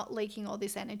so I'm not leaking all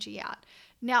this energy out?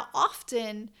 Now,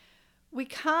 often we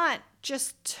can't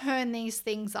just turn these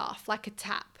things off like a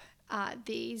tap.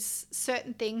 These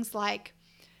certain things like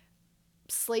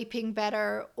sleeping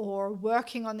better or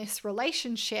working on this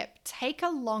relationship take a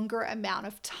longer amount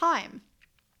of time,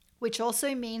 which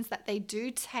also means that they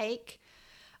do take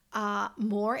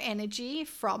more energy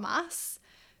from us.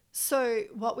 So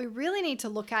what we really need to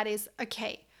look at is,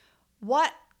 okay,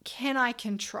 what can I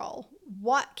control?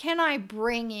 What can I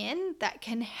bring in that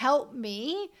can help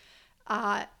me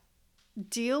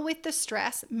deal with the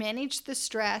stress, manage the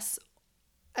stress,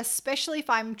 especially if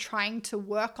I'm trying to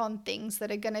work on things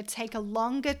that are going to take a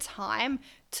longer time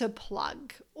to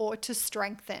plug or to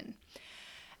strengthen.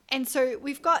 And so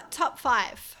we've got top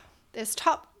 5.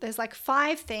 There's like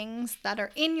 5 things that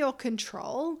are in your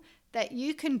control that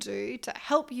you can do to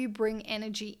help you bring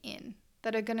energy in,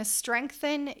 that are going to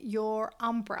strengthen your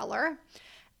umbrella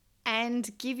and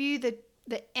give you the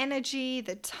energy,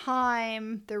 the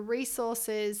time, the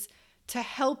resources to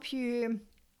help you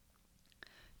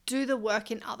do the work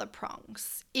in other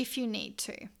prongs if you need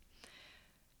to.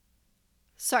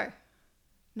 So,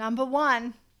 number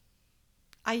 1,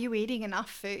 are you eating enough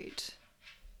food?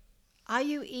 Are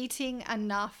you eating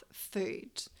enough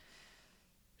food?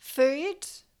 Food,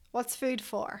 what's food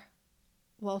for?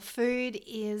 Well, food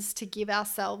is to give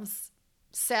ourselves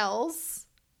cells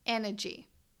energy.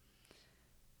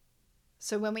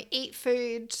 So when we eat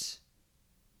food,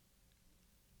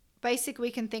 basically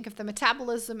we can think of the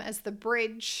metabolism as the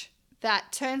bridge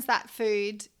that turns that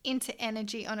food into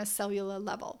energy on a cellular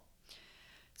level.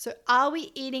 So are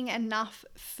we eating enough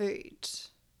food?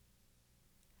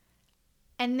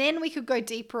 And then we could go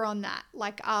deeper on that.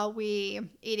 Like, are we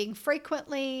eating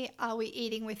frequently? Are we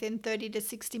eating within 30 to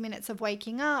 60 minutes of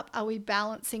waking up? Are we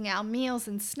balancing our meals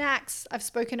and snacks? I've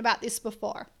spoken about this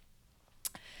before.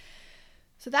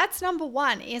 So that's number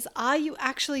 1 is, are you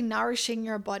actually nourishing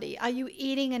your body? Are you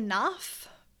eating enough?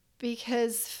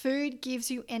 Because food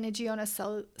gives you energy on a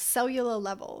cellular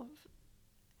level.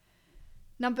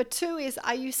 Number 2 is,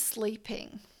 are you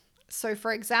sleeping? So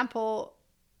for example,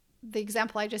 the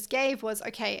example I just gave was,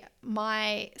 okay,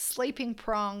 my sleeping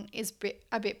prong is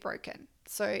a bit broken.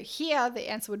 So here the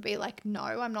answer would be like, no,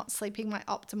 I'm not sleeping my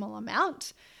optimal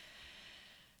amount.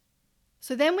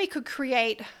 So then we could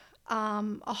create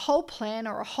a whole plan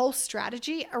or a whole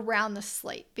strategy around the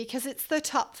sleep, because it's the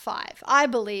top 5. I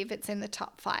believe it's in the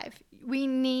top 5. We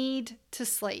need to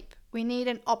sleep. We need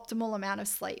an optimal amount of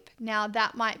sleep. Now,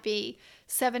 that might be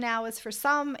 7 hours for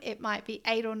some. It might be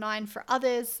 8 or 9 for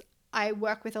others. I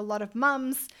work with a lot of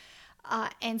mums,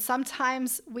 and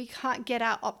sometimes we can't get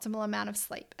our optimal amount of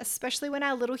sleep, especially when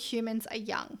our little humans are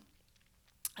young.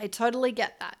 I totally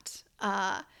get that.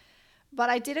 But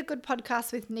I did a good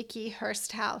podcast with Nikki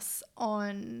Hursthouse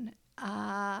on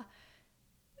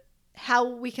how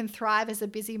we can thrive as a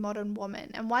busy modern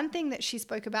woman. And one thing that she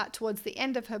spoke about towards the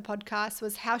end of her podcast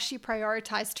was how she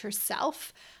prioritized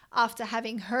herself after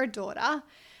having her daughter,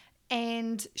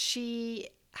 and she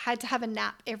had to have a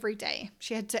nap every day.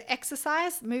 She had to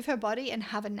exercise, move her body, and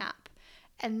have a nap.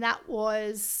 And that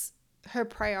was her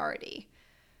priority.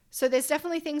 So there's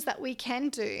definitely things that we can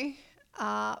do,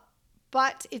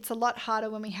 but it's a lot harder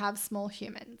when we have small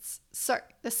humans. So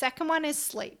the second one is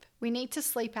sleep. We need to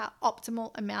sleep our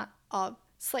optimal amount of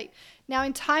sleep. Now,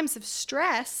 in times of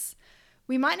stress,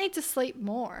 we might need to sleep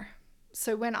more.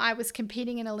 So when I was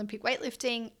competing in Olympic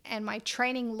weightlifting and my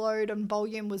training load and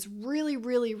volume was really,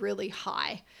 really, really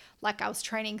high, like I was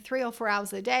training 3 or 4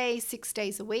 hours a day, 6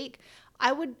 days a week,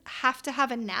 I would have to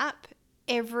have a nap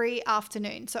every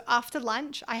afternoon. So after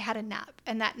lunch, I had a nap,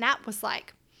 and that nap was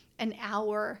like an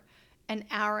hour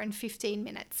and 15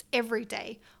 minutes every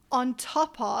day, on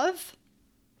top of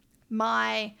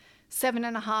my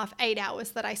 7.5, 8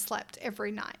 hours that I slept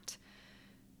every night.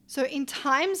 So in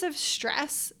times of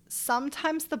stress,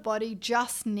 sometimes the body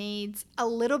just needs a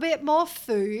little bit more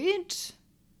food,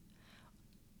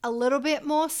 a little bit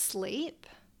more sleep,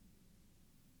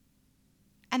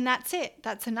 and that's it.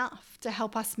 That's enough to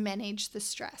help us manage the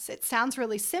stress. It sounds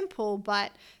really simple,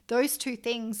 but those two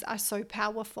things are so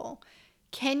powerful.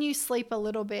 Can you sleep a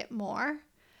little bit more?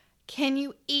 Can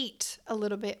you eat a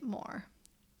little bit more?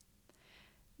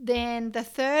 Then the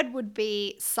third would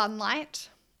be sunlight.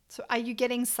 So are you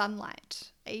getting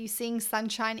sunlight? Are you seeing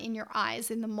sunshine in your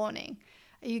eyes in the morning?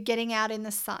 Are you getting out in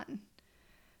the sun?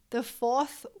 The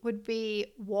fourth would be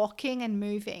walking and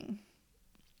moving.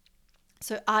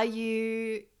 So are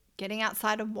you getting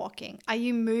outside and walking? Are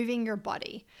you moving your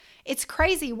body? It's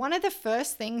crazy. One of the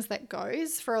first things that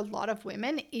goes for a lot of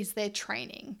women is their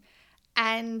training.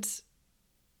 And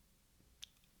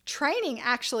training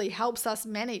actually helps us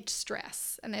manage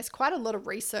stress. And there's quite a lot of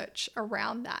research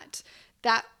around that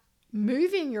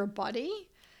moving your body.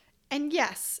 And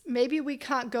yes, maybe we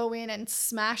can't go in and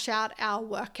smash out our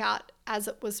workout as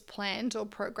it was planned or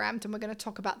programmed. And we're going to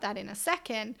talk about that in a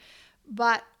second.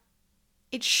 But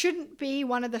it shouldn't be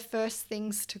one of the first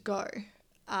things to go,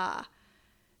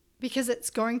 because it's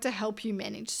going to help you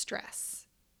manage stress.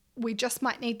 We just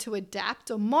might need to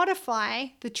adapt or modify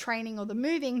the training or the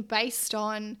moving based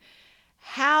on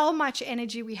how much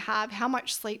energy we have, how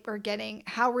much sleep we're getting,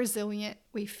 how resilient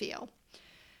we feel.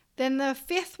 Then the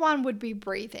fifth one would be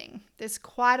breathing. There's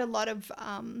quite a lot of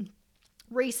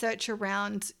research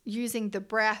around using the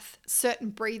breath, certain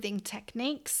breathing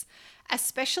techniques,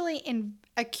 especially in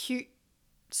acute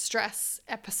stress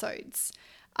episodes,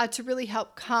 to really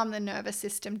help calm the nervous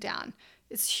system down.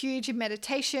 It's huge in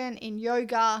meditation, in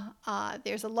yoga.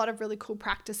 There's a lot of really cool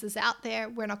practices out there.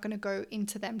 We're not going to go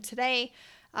into them today.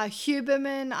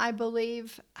 Huberman, I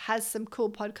believe, has some cool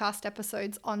podcast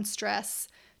episodes on stress,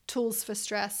 tools for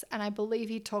stress, and I believe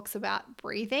he talks about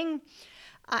breathing.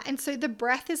 And so the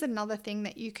breath is another thing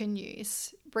that you can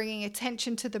use, bringing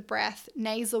attention to the breath,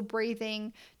 nasal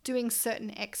breathing, doing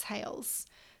certain exhales.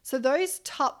 So those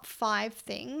top 5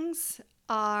 things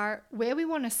are where we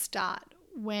want to start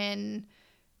when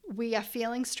we are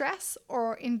feeling stress,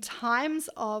 or in times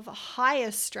of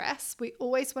higher stress. We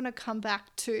always want to come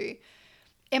back to,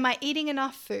 am I eating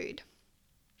enough food?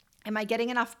 Am I getting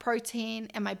enough protein?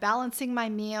 Am I balancing my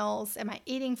meals? Am I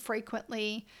eating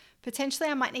frequently? Potentially,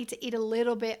 I might need to eat a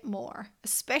little bit more,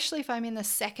 especially if I'm in the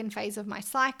second phase of my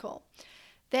cycle.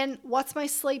 Then what's my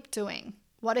sleep doing?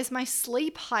 What is my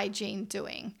sleep hygiene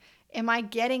doing? Am I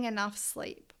getting enough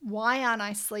sleep? Why aren't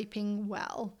I sleeping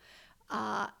well?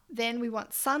 Then we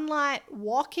want sunlight,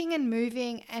 walking and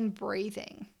moving, and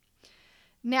breathing.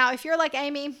 Now, if you're like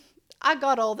Amy, I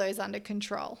got all those under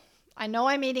control. I know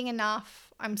I'm eating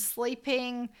enough. I'm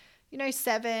sleeping,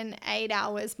 7, 8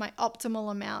 hours, my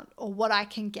optimal amount, or what I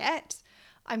can get.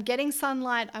 I'm getting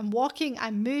sunlight, I'm walking,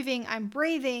 I'm moving, I'm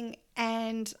breathing,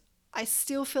 and I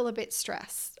still feel a bit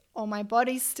stressed. or my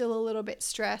body's still a little bit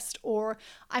stressed, or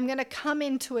I'm going to come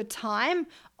into a time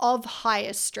of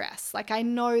higher stress. Like I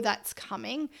know that's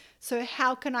coming. So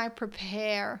how can I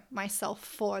prepare myself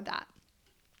for that?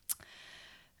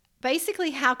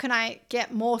 Basically, how can I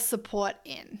get more support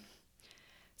in?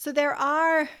 So there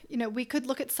are, we could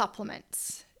look at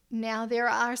supplements. Now, there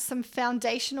are some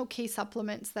foundational key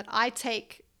supplements that I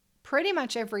take pretty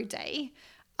much every day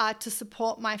to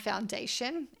support my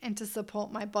foundation and to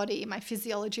support my body, my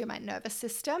physiology, and my nervous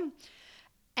system.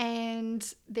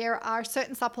 And there are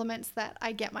certain supplements that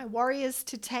I get my warriors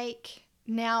to take.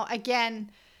 Now, again,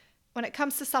 when it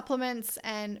comes to supplements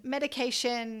and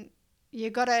medication, you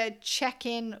got to check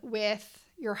in with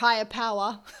your higher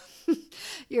power,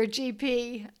 your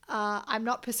GP. I'm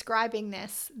not prescribing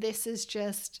this. This is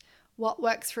just what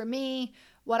works for me,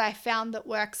 what I found that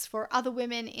works for other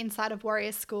women inside of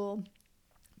Warrior School.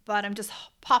 But I'm just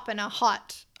popping a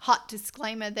hot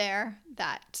disclaimer there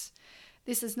that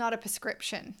this is not a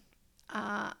prescription.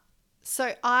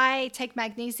 So I take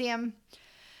magnesium.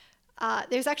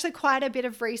 There's actually quite a bit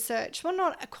of research. Well,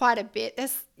 not quite a bit.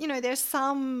 There's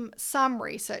some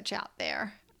research out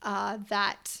there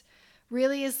that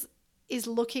really is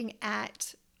looking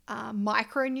at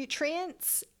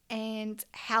micronutrients and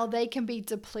how they can be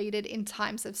depleted in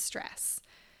times of stress.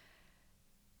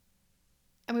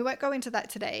 And we won't go into that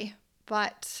today,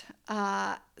 but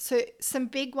so some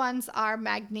big ones are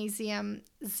magnesium,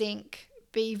 zinc,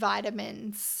 B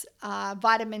vitamins,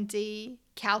 vitamin D,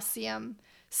 calcium,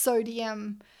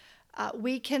 sodium.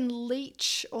 We can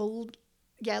leach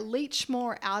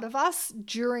more out of us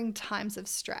during times of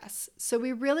stress. So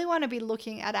we really want to be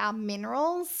looking at our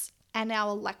minerals and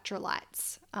our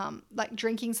electrolytes, like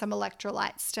drinking some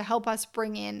electrolytes to help us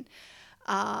bring in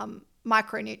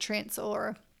micronutrients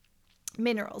or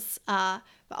minerals. But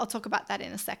I'll talk about that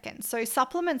in a second. So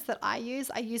supplements that I use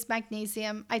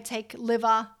magnesium. I take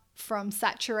liver from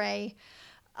Saturé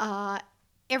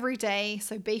every day.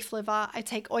 So beef liver. I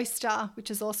take oyster, which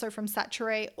is also from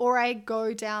Saturé, or I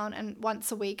go down and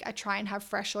once a week I try and have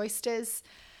fresh oysters.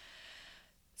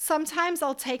 Sometimes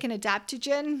I'll take an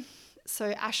adaptogen,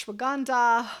 so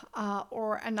ashwagandha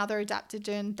or another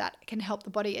adaptogen that can help the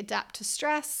body adapt to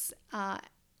stress.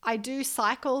 I do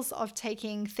cycles of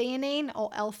taking theanine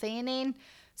or L-theanine.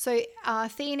 So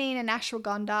theanine and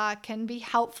ashwagandha can be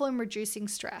helpful in reducing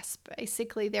stress.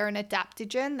 Basically, they're an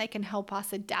adaptogen. They can help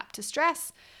us adapt to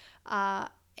stress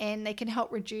and they can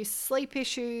help reduce sleep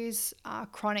issues,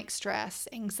 chronic stress,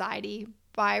 anxiety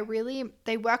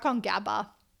they work on GABA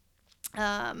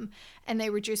and they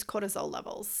reduce cortisol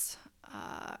levels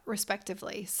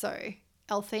respectively. So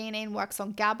L-theanine works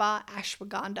on GABA,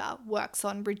 ashwagandha works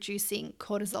on reducing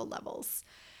cortisol levels.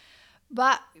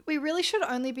 But we really should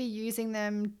only be using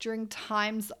them during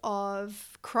times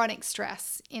of chronic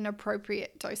stress in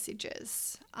appropriate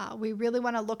dosages. We really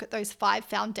want to look at those 5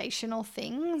 foundational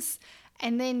things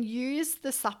and then use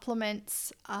the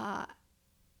supplements,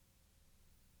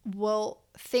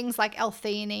 things like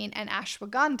L-theanine and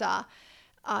ashwagandha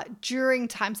during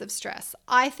times of stress.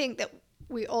 I think that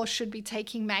we all should be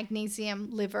taking magnesium,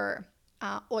 liver,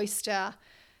 oyster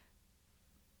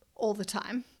all the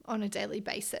time on a daily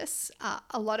basis.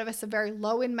 A lot of us are very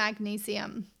low in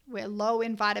magnesium. We're low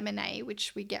in vitamin A,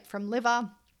 which we get from liver,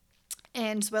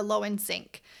 and we're low in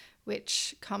zinc,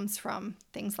 which comes from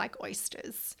things like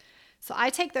oysters. So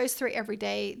I take those 3 every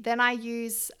day. Then I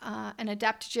use an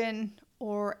adaptogen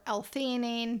or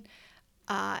L-theanine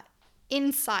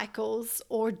in cycles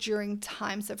or during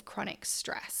times of chronic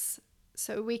stress.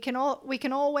 So we can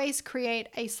always create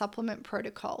a supplement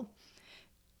protocol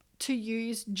to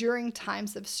use during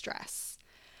times of stress.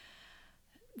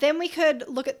 Then we could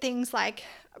look at things like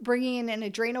bringing in an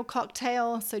adrenal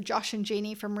cocktail. So Josh and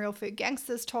Jeannie from Real Food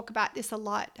Gangsters talk about this a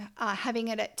lot, having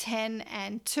it at 10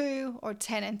 and 2 or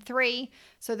 10 and 3.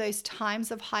 So those times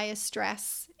of higher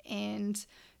stress and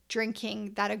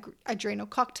drinking that adrenal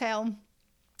cocktail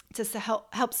to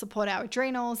help support our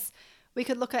adrenals. We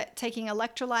could look at taking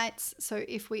electrolytes. So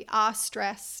if we are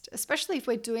stressed, especially if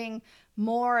we're doing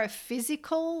more of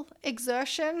physical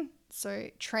exertion, so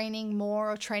training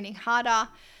more or training harder,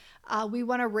 we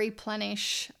want to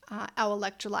replenish our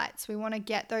electrolytes. We want to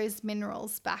get those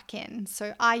minerals back in.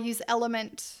 So I use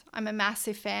Element. I'm a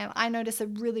massive fan. I notice a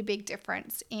really big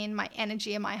difference in my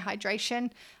energy and my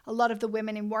hydration. A lot of the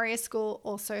women in Warrior School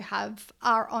also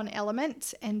are on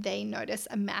Element and they notice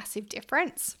a massive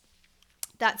difference.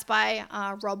 That's by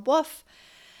Rob Wolf.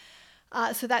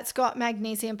 So that's got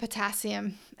magnesium,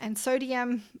 potassium, and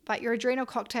sodium, but your adrenal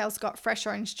cocktail's got fresh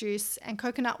orange juice and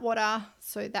coconut water,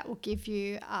 so that will give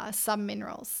you some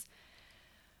minerals.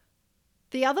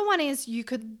 The other one is you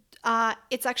could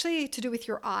It's actually to do with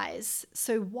your eyes.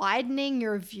 So widening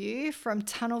your view from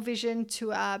tunnel vision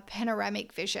to a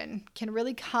panoramic vision can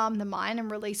really calm the mind and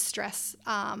release stress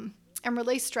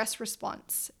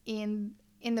response in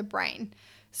the brain.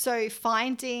 So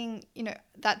finding,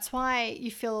 that's why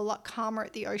you feel a lot calmer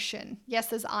at the ocean. Yes,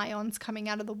 there's ions coming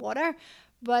out of the water,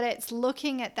 but it's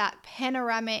looking at that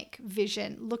panoramic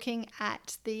vision, looking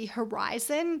at the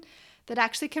horizon that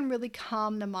actually can really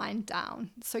calm the mind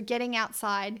down. So getting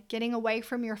outside, getting away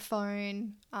from your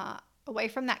phone, away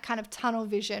from that kind of tunnel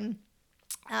vision,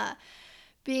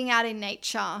 being out in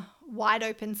nature, wide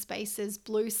open spaces,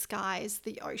 blue skies,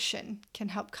 the ocean can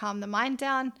help calm the mind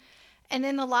down. And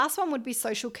then the last one would be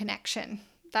social connection.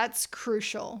 That's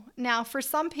crucial. Now, for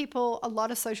some people, a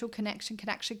lot of social connection can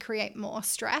actually create more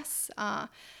stress.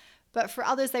 But for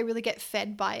others, they really get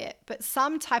fed by it. But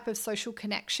some type of social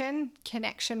connection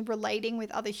relating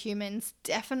with other humans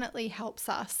definitely helps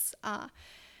us,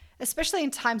 especially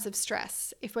in times of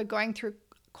stress. If we're going through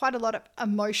quite a lot of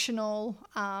emotional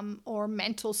or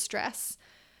mental stress,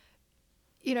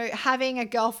 having a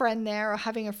girlfriend there or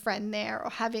having a friend there or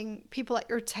having people at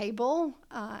your table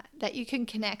that you can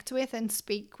connect with and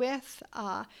speak with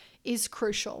is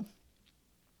crucial.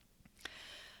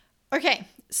 Okay,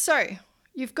 so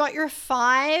you've got your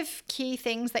 5 key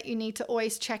things that you need to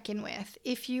always check in with.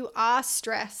 If you are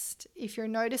stressed, if you're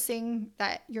noticing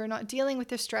that you're not dealing with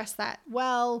the stress that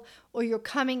well, or you're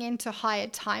coming into higher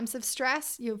times of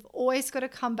stress, you've always got to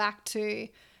come back to,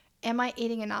 am I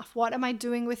eating enough? What am I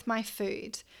doing with my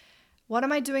food? What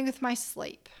am I doing with my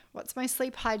sleep? What's my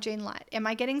sleep hygiene like? Am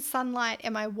I getting sunlight?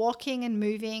 Am I walking and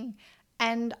moving?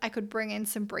 And I could bring in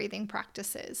some breathing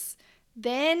practices.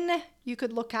 Then you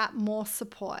could look at more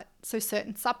support. So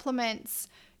certain supplements,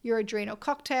 your adrenal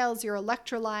cocktails, your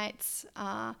electrolytes,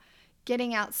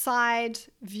 getting outside,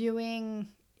 viewing,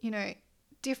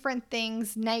 different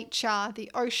things, nature,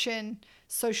 the ocean,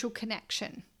 social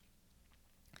connection.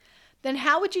 Then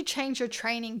how would you change your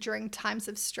training during times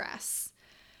of stress?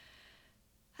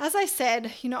 As I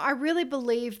said, I really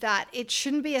believe that it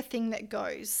shouldn't be a thing that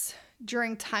goes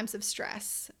during times of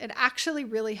stress. It actually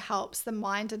really helps the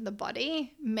mind and the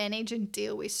body manage and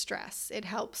deal with stress. It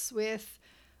helps with,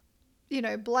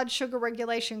 blood sugar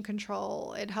regulation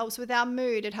control. It helps with our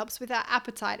mood. It helps with our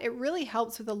appetite. It really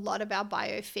helps with a lot of our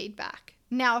biofeedback.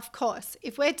 Now, of course,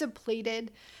 if we're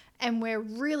depleted and we're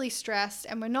really stressed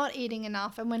and we're not eating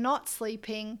enough and we're not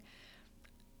sleeping,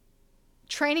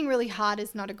 training really hard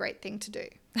is not a great thing to do.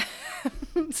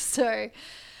 So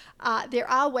there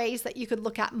are ways that you could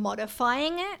look at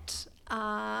modifying it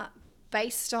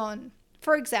based on,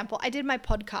 for example, I did my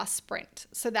podcast sprint.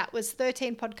 So that was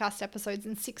 13 podcast episodes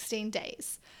in 16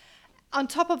 days on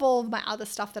top of all of my other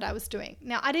stuff that I was doing.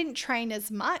 Now, I didn't train as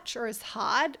much or as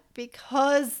hard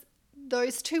because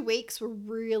those 2 weeks were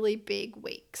really big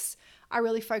weeks. I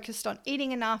really focused on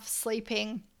eating enough,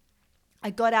 sleeping.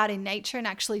 I got out in nature and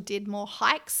actually did more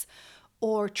hikes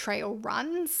or trail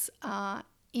runs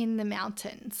in the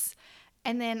mountains.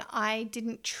 And then I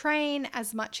didn't train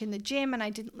as much in the gym and I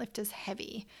didn't lift as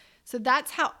heavy. So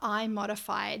that's how I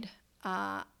modified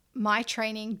my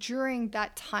training during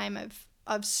that time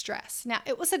of stress. Now,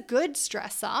 it was a good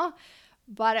stressor,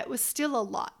 but it was still a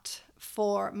lot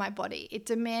for my body. It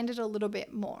demanded a little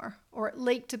bit more, or it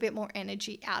leaked a bit more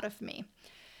energy out of me.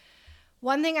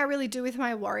 One thing I really do with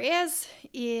my warriors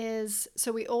is,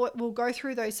 so we'll go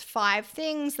through those 5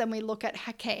 things, then we look at,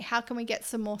 okay, how can we get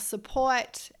some more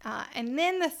support? And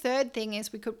then the third thing is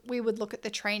we would look at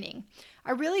the training.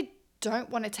 I really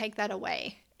don't want to take that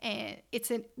away, and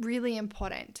it's really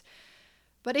important.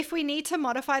 But if we need to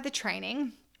modify the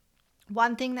training,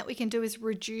 one thing that we can do is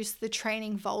reduce the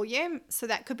training volume. So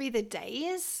that could be the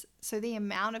days, so the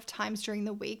amount of times during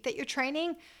the week that you're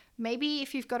training. Maybe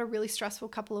if you've got a really stressful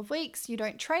couple of weeks, you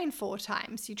don't train 4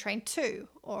 times, you train 2.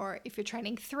 Or if you're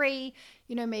training 3,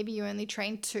 maybe you only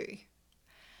train 2.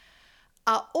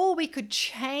 Or we could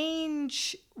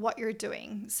change what you're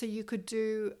doing. So you could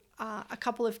do a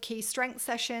couple of key strength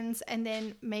sessions and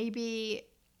then maybe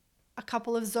a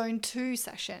couple of zone 2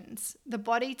 sessions. The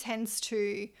body tends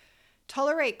to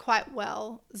tolerate quite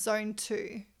well zone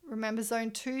 2. Remember,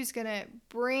 zone 2 is going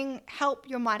to help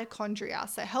your mitochondria,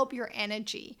 so help your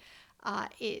energy.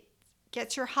 It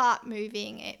gets your heart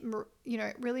moving. It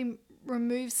really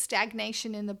removes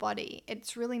stagnation in the body.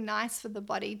 It's really nice for the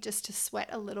body just to sweat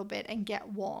a little bit and get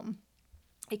warm.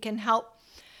 It can help,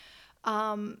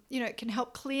 it can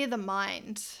help clear the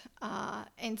mind.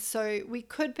 And so we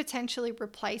could potentially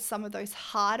replace some of those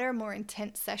harder, more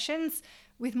intense sessions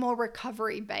with more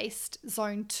recovery-based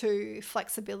zone 2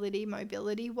 flexibility,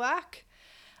 mobility work.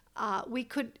 We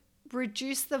could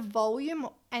reduce the volume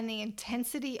and the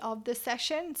intensity of the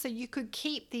session. So you could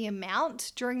keep the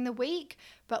amount during the week,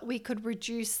 but we could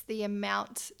reduce the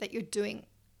amount that you're doing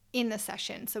in the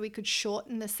session. So we could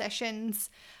shorten the sessions,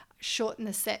 shorten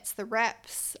the sets, the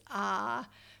reps.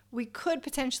 We could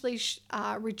potentially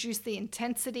reduce the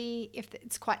intensity if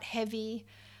it's quite heavy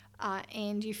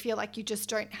and you feel like you just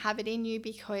don't have it in you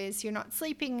because you're not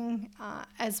sleeping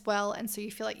as well, and so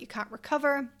you feel like you can't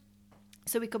recover.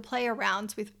 So we could play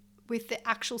around with the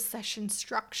actual session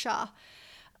structure.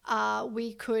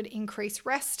 We could increase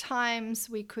rest times.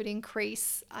 We could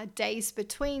increase days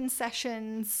between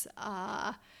sessions.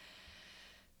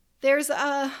 There's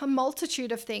a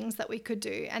multitude of things that we could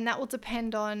do, and that will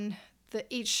depend on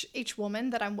each woman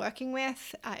that I'm working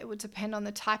with. It would depend on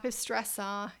the type of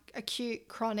stressor, acute,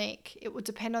 chronic. It would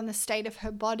depend on the state of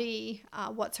her body,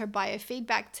 what's her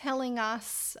biofeedback telling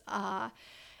us,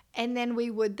 and then we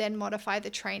would then modify the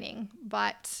training.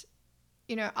 But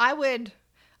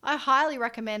I highly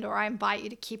recommend, or I invite you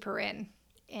to keep her in.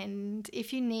 And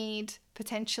if you need,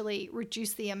 potentially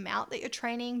reduce the amount that you're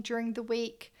training during the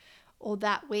week or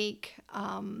that week,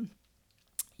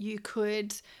 you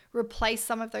could replace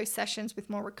some of those sessions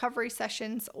with more recovery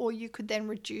sessions, or you could then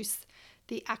reduce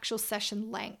the actual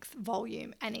session length,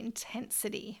 volume, and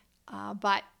intensity.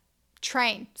 But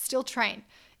still train.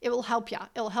 It will help you.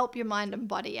 It'll help your mind and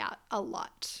body out a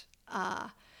lot.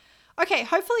 Okay,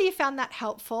 hopefully you found that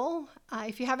helpful.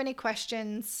 If you have any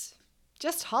questions,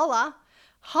 just holler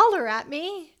at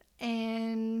me,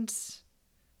 and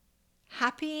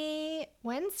happy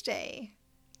Wednesday.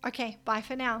 Okay, bye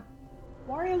for now.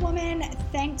 Warrior Woman,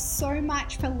 thanks so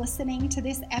much for listening to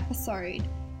this episode.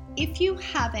 If you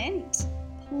haven't,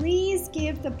 please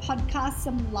give the podcast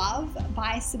some love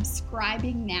by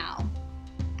subscribing now.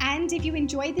 And if you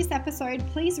enjoyed this episode,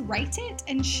 please rate it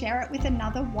and share it with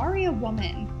another warrior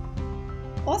woman.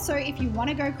 Also, if you want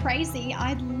to go crazy,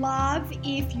 I'd love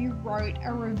if you wrote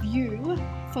a review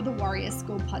for the Warrior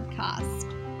School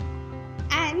podcast.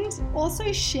 And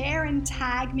also share and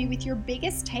tag me with your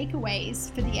biggest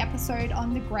takeaways for the episode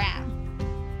on the gram.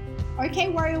 Okay,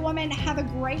 Warrior Woman, have a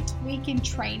great week in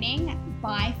training.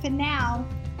 Bye for now.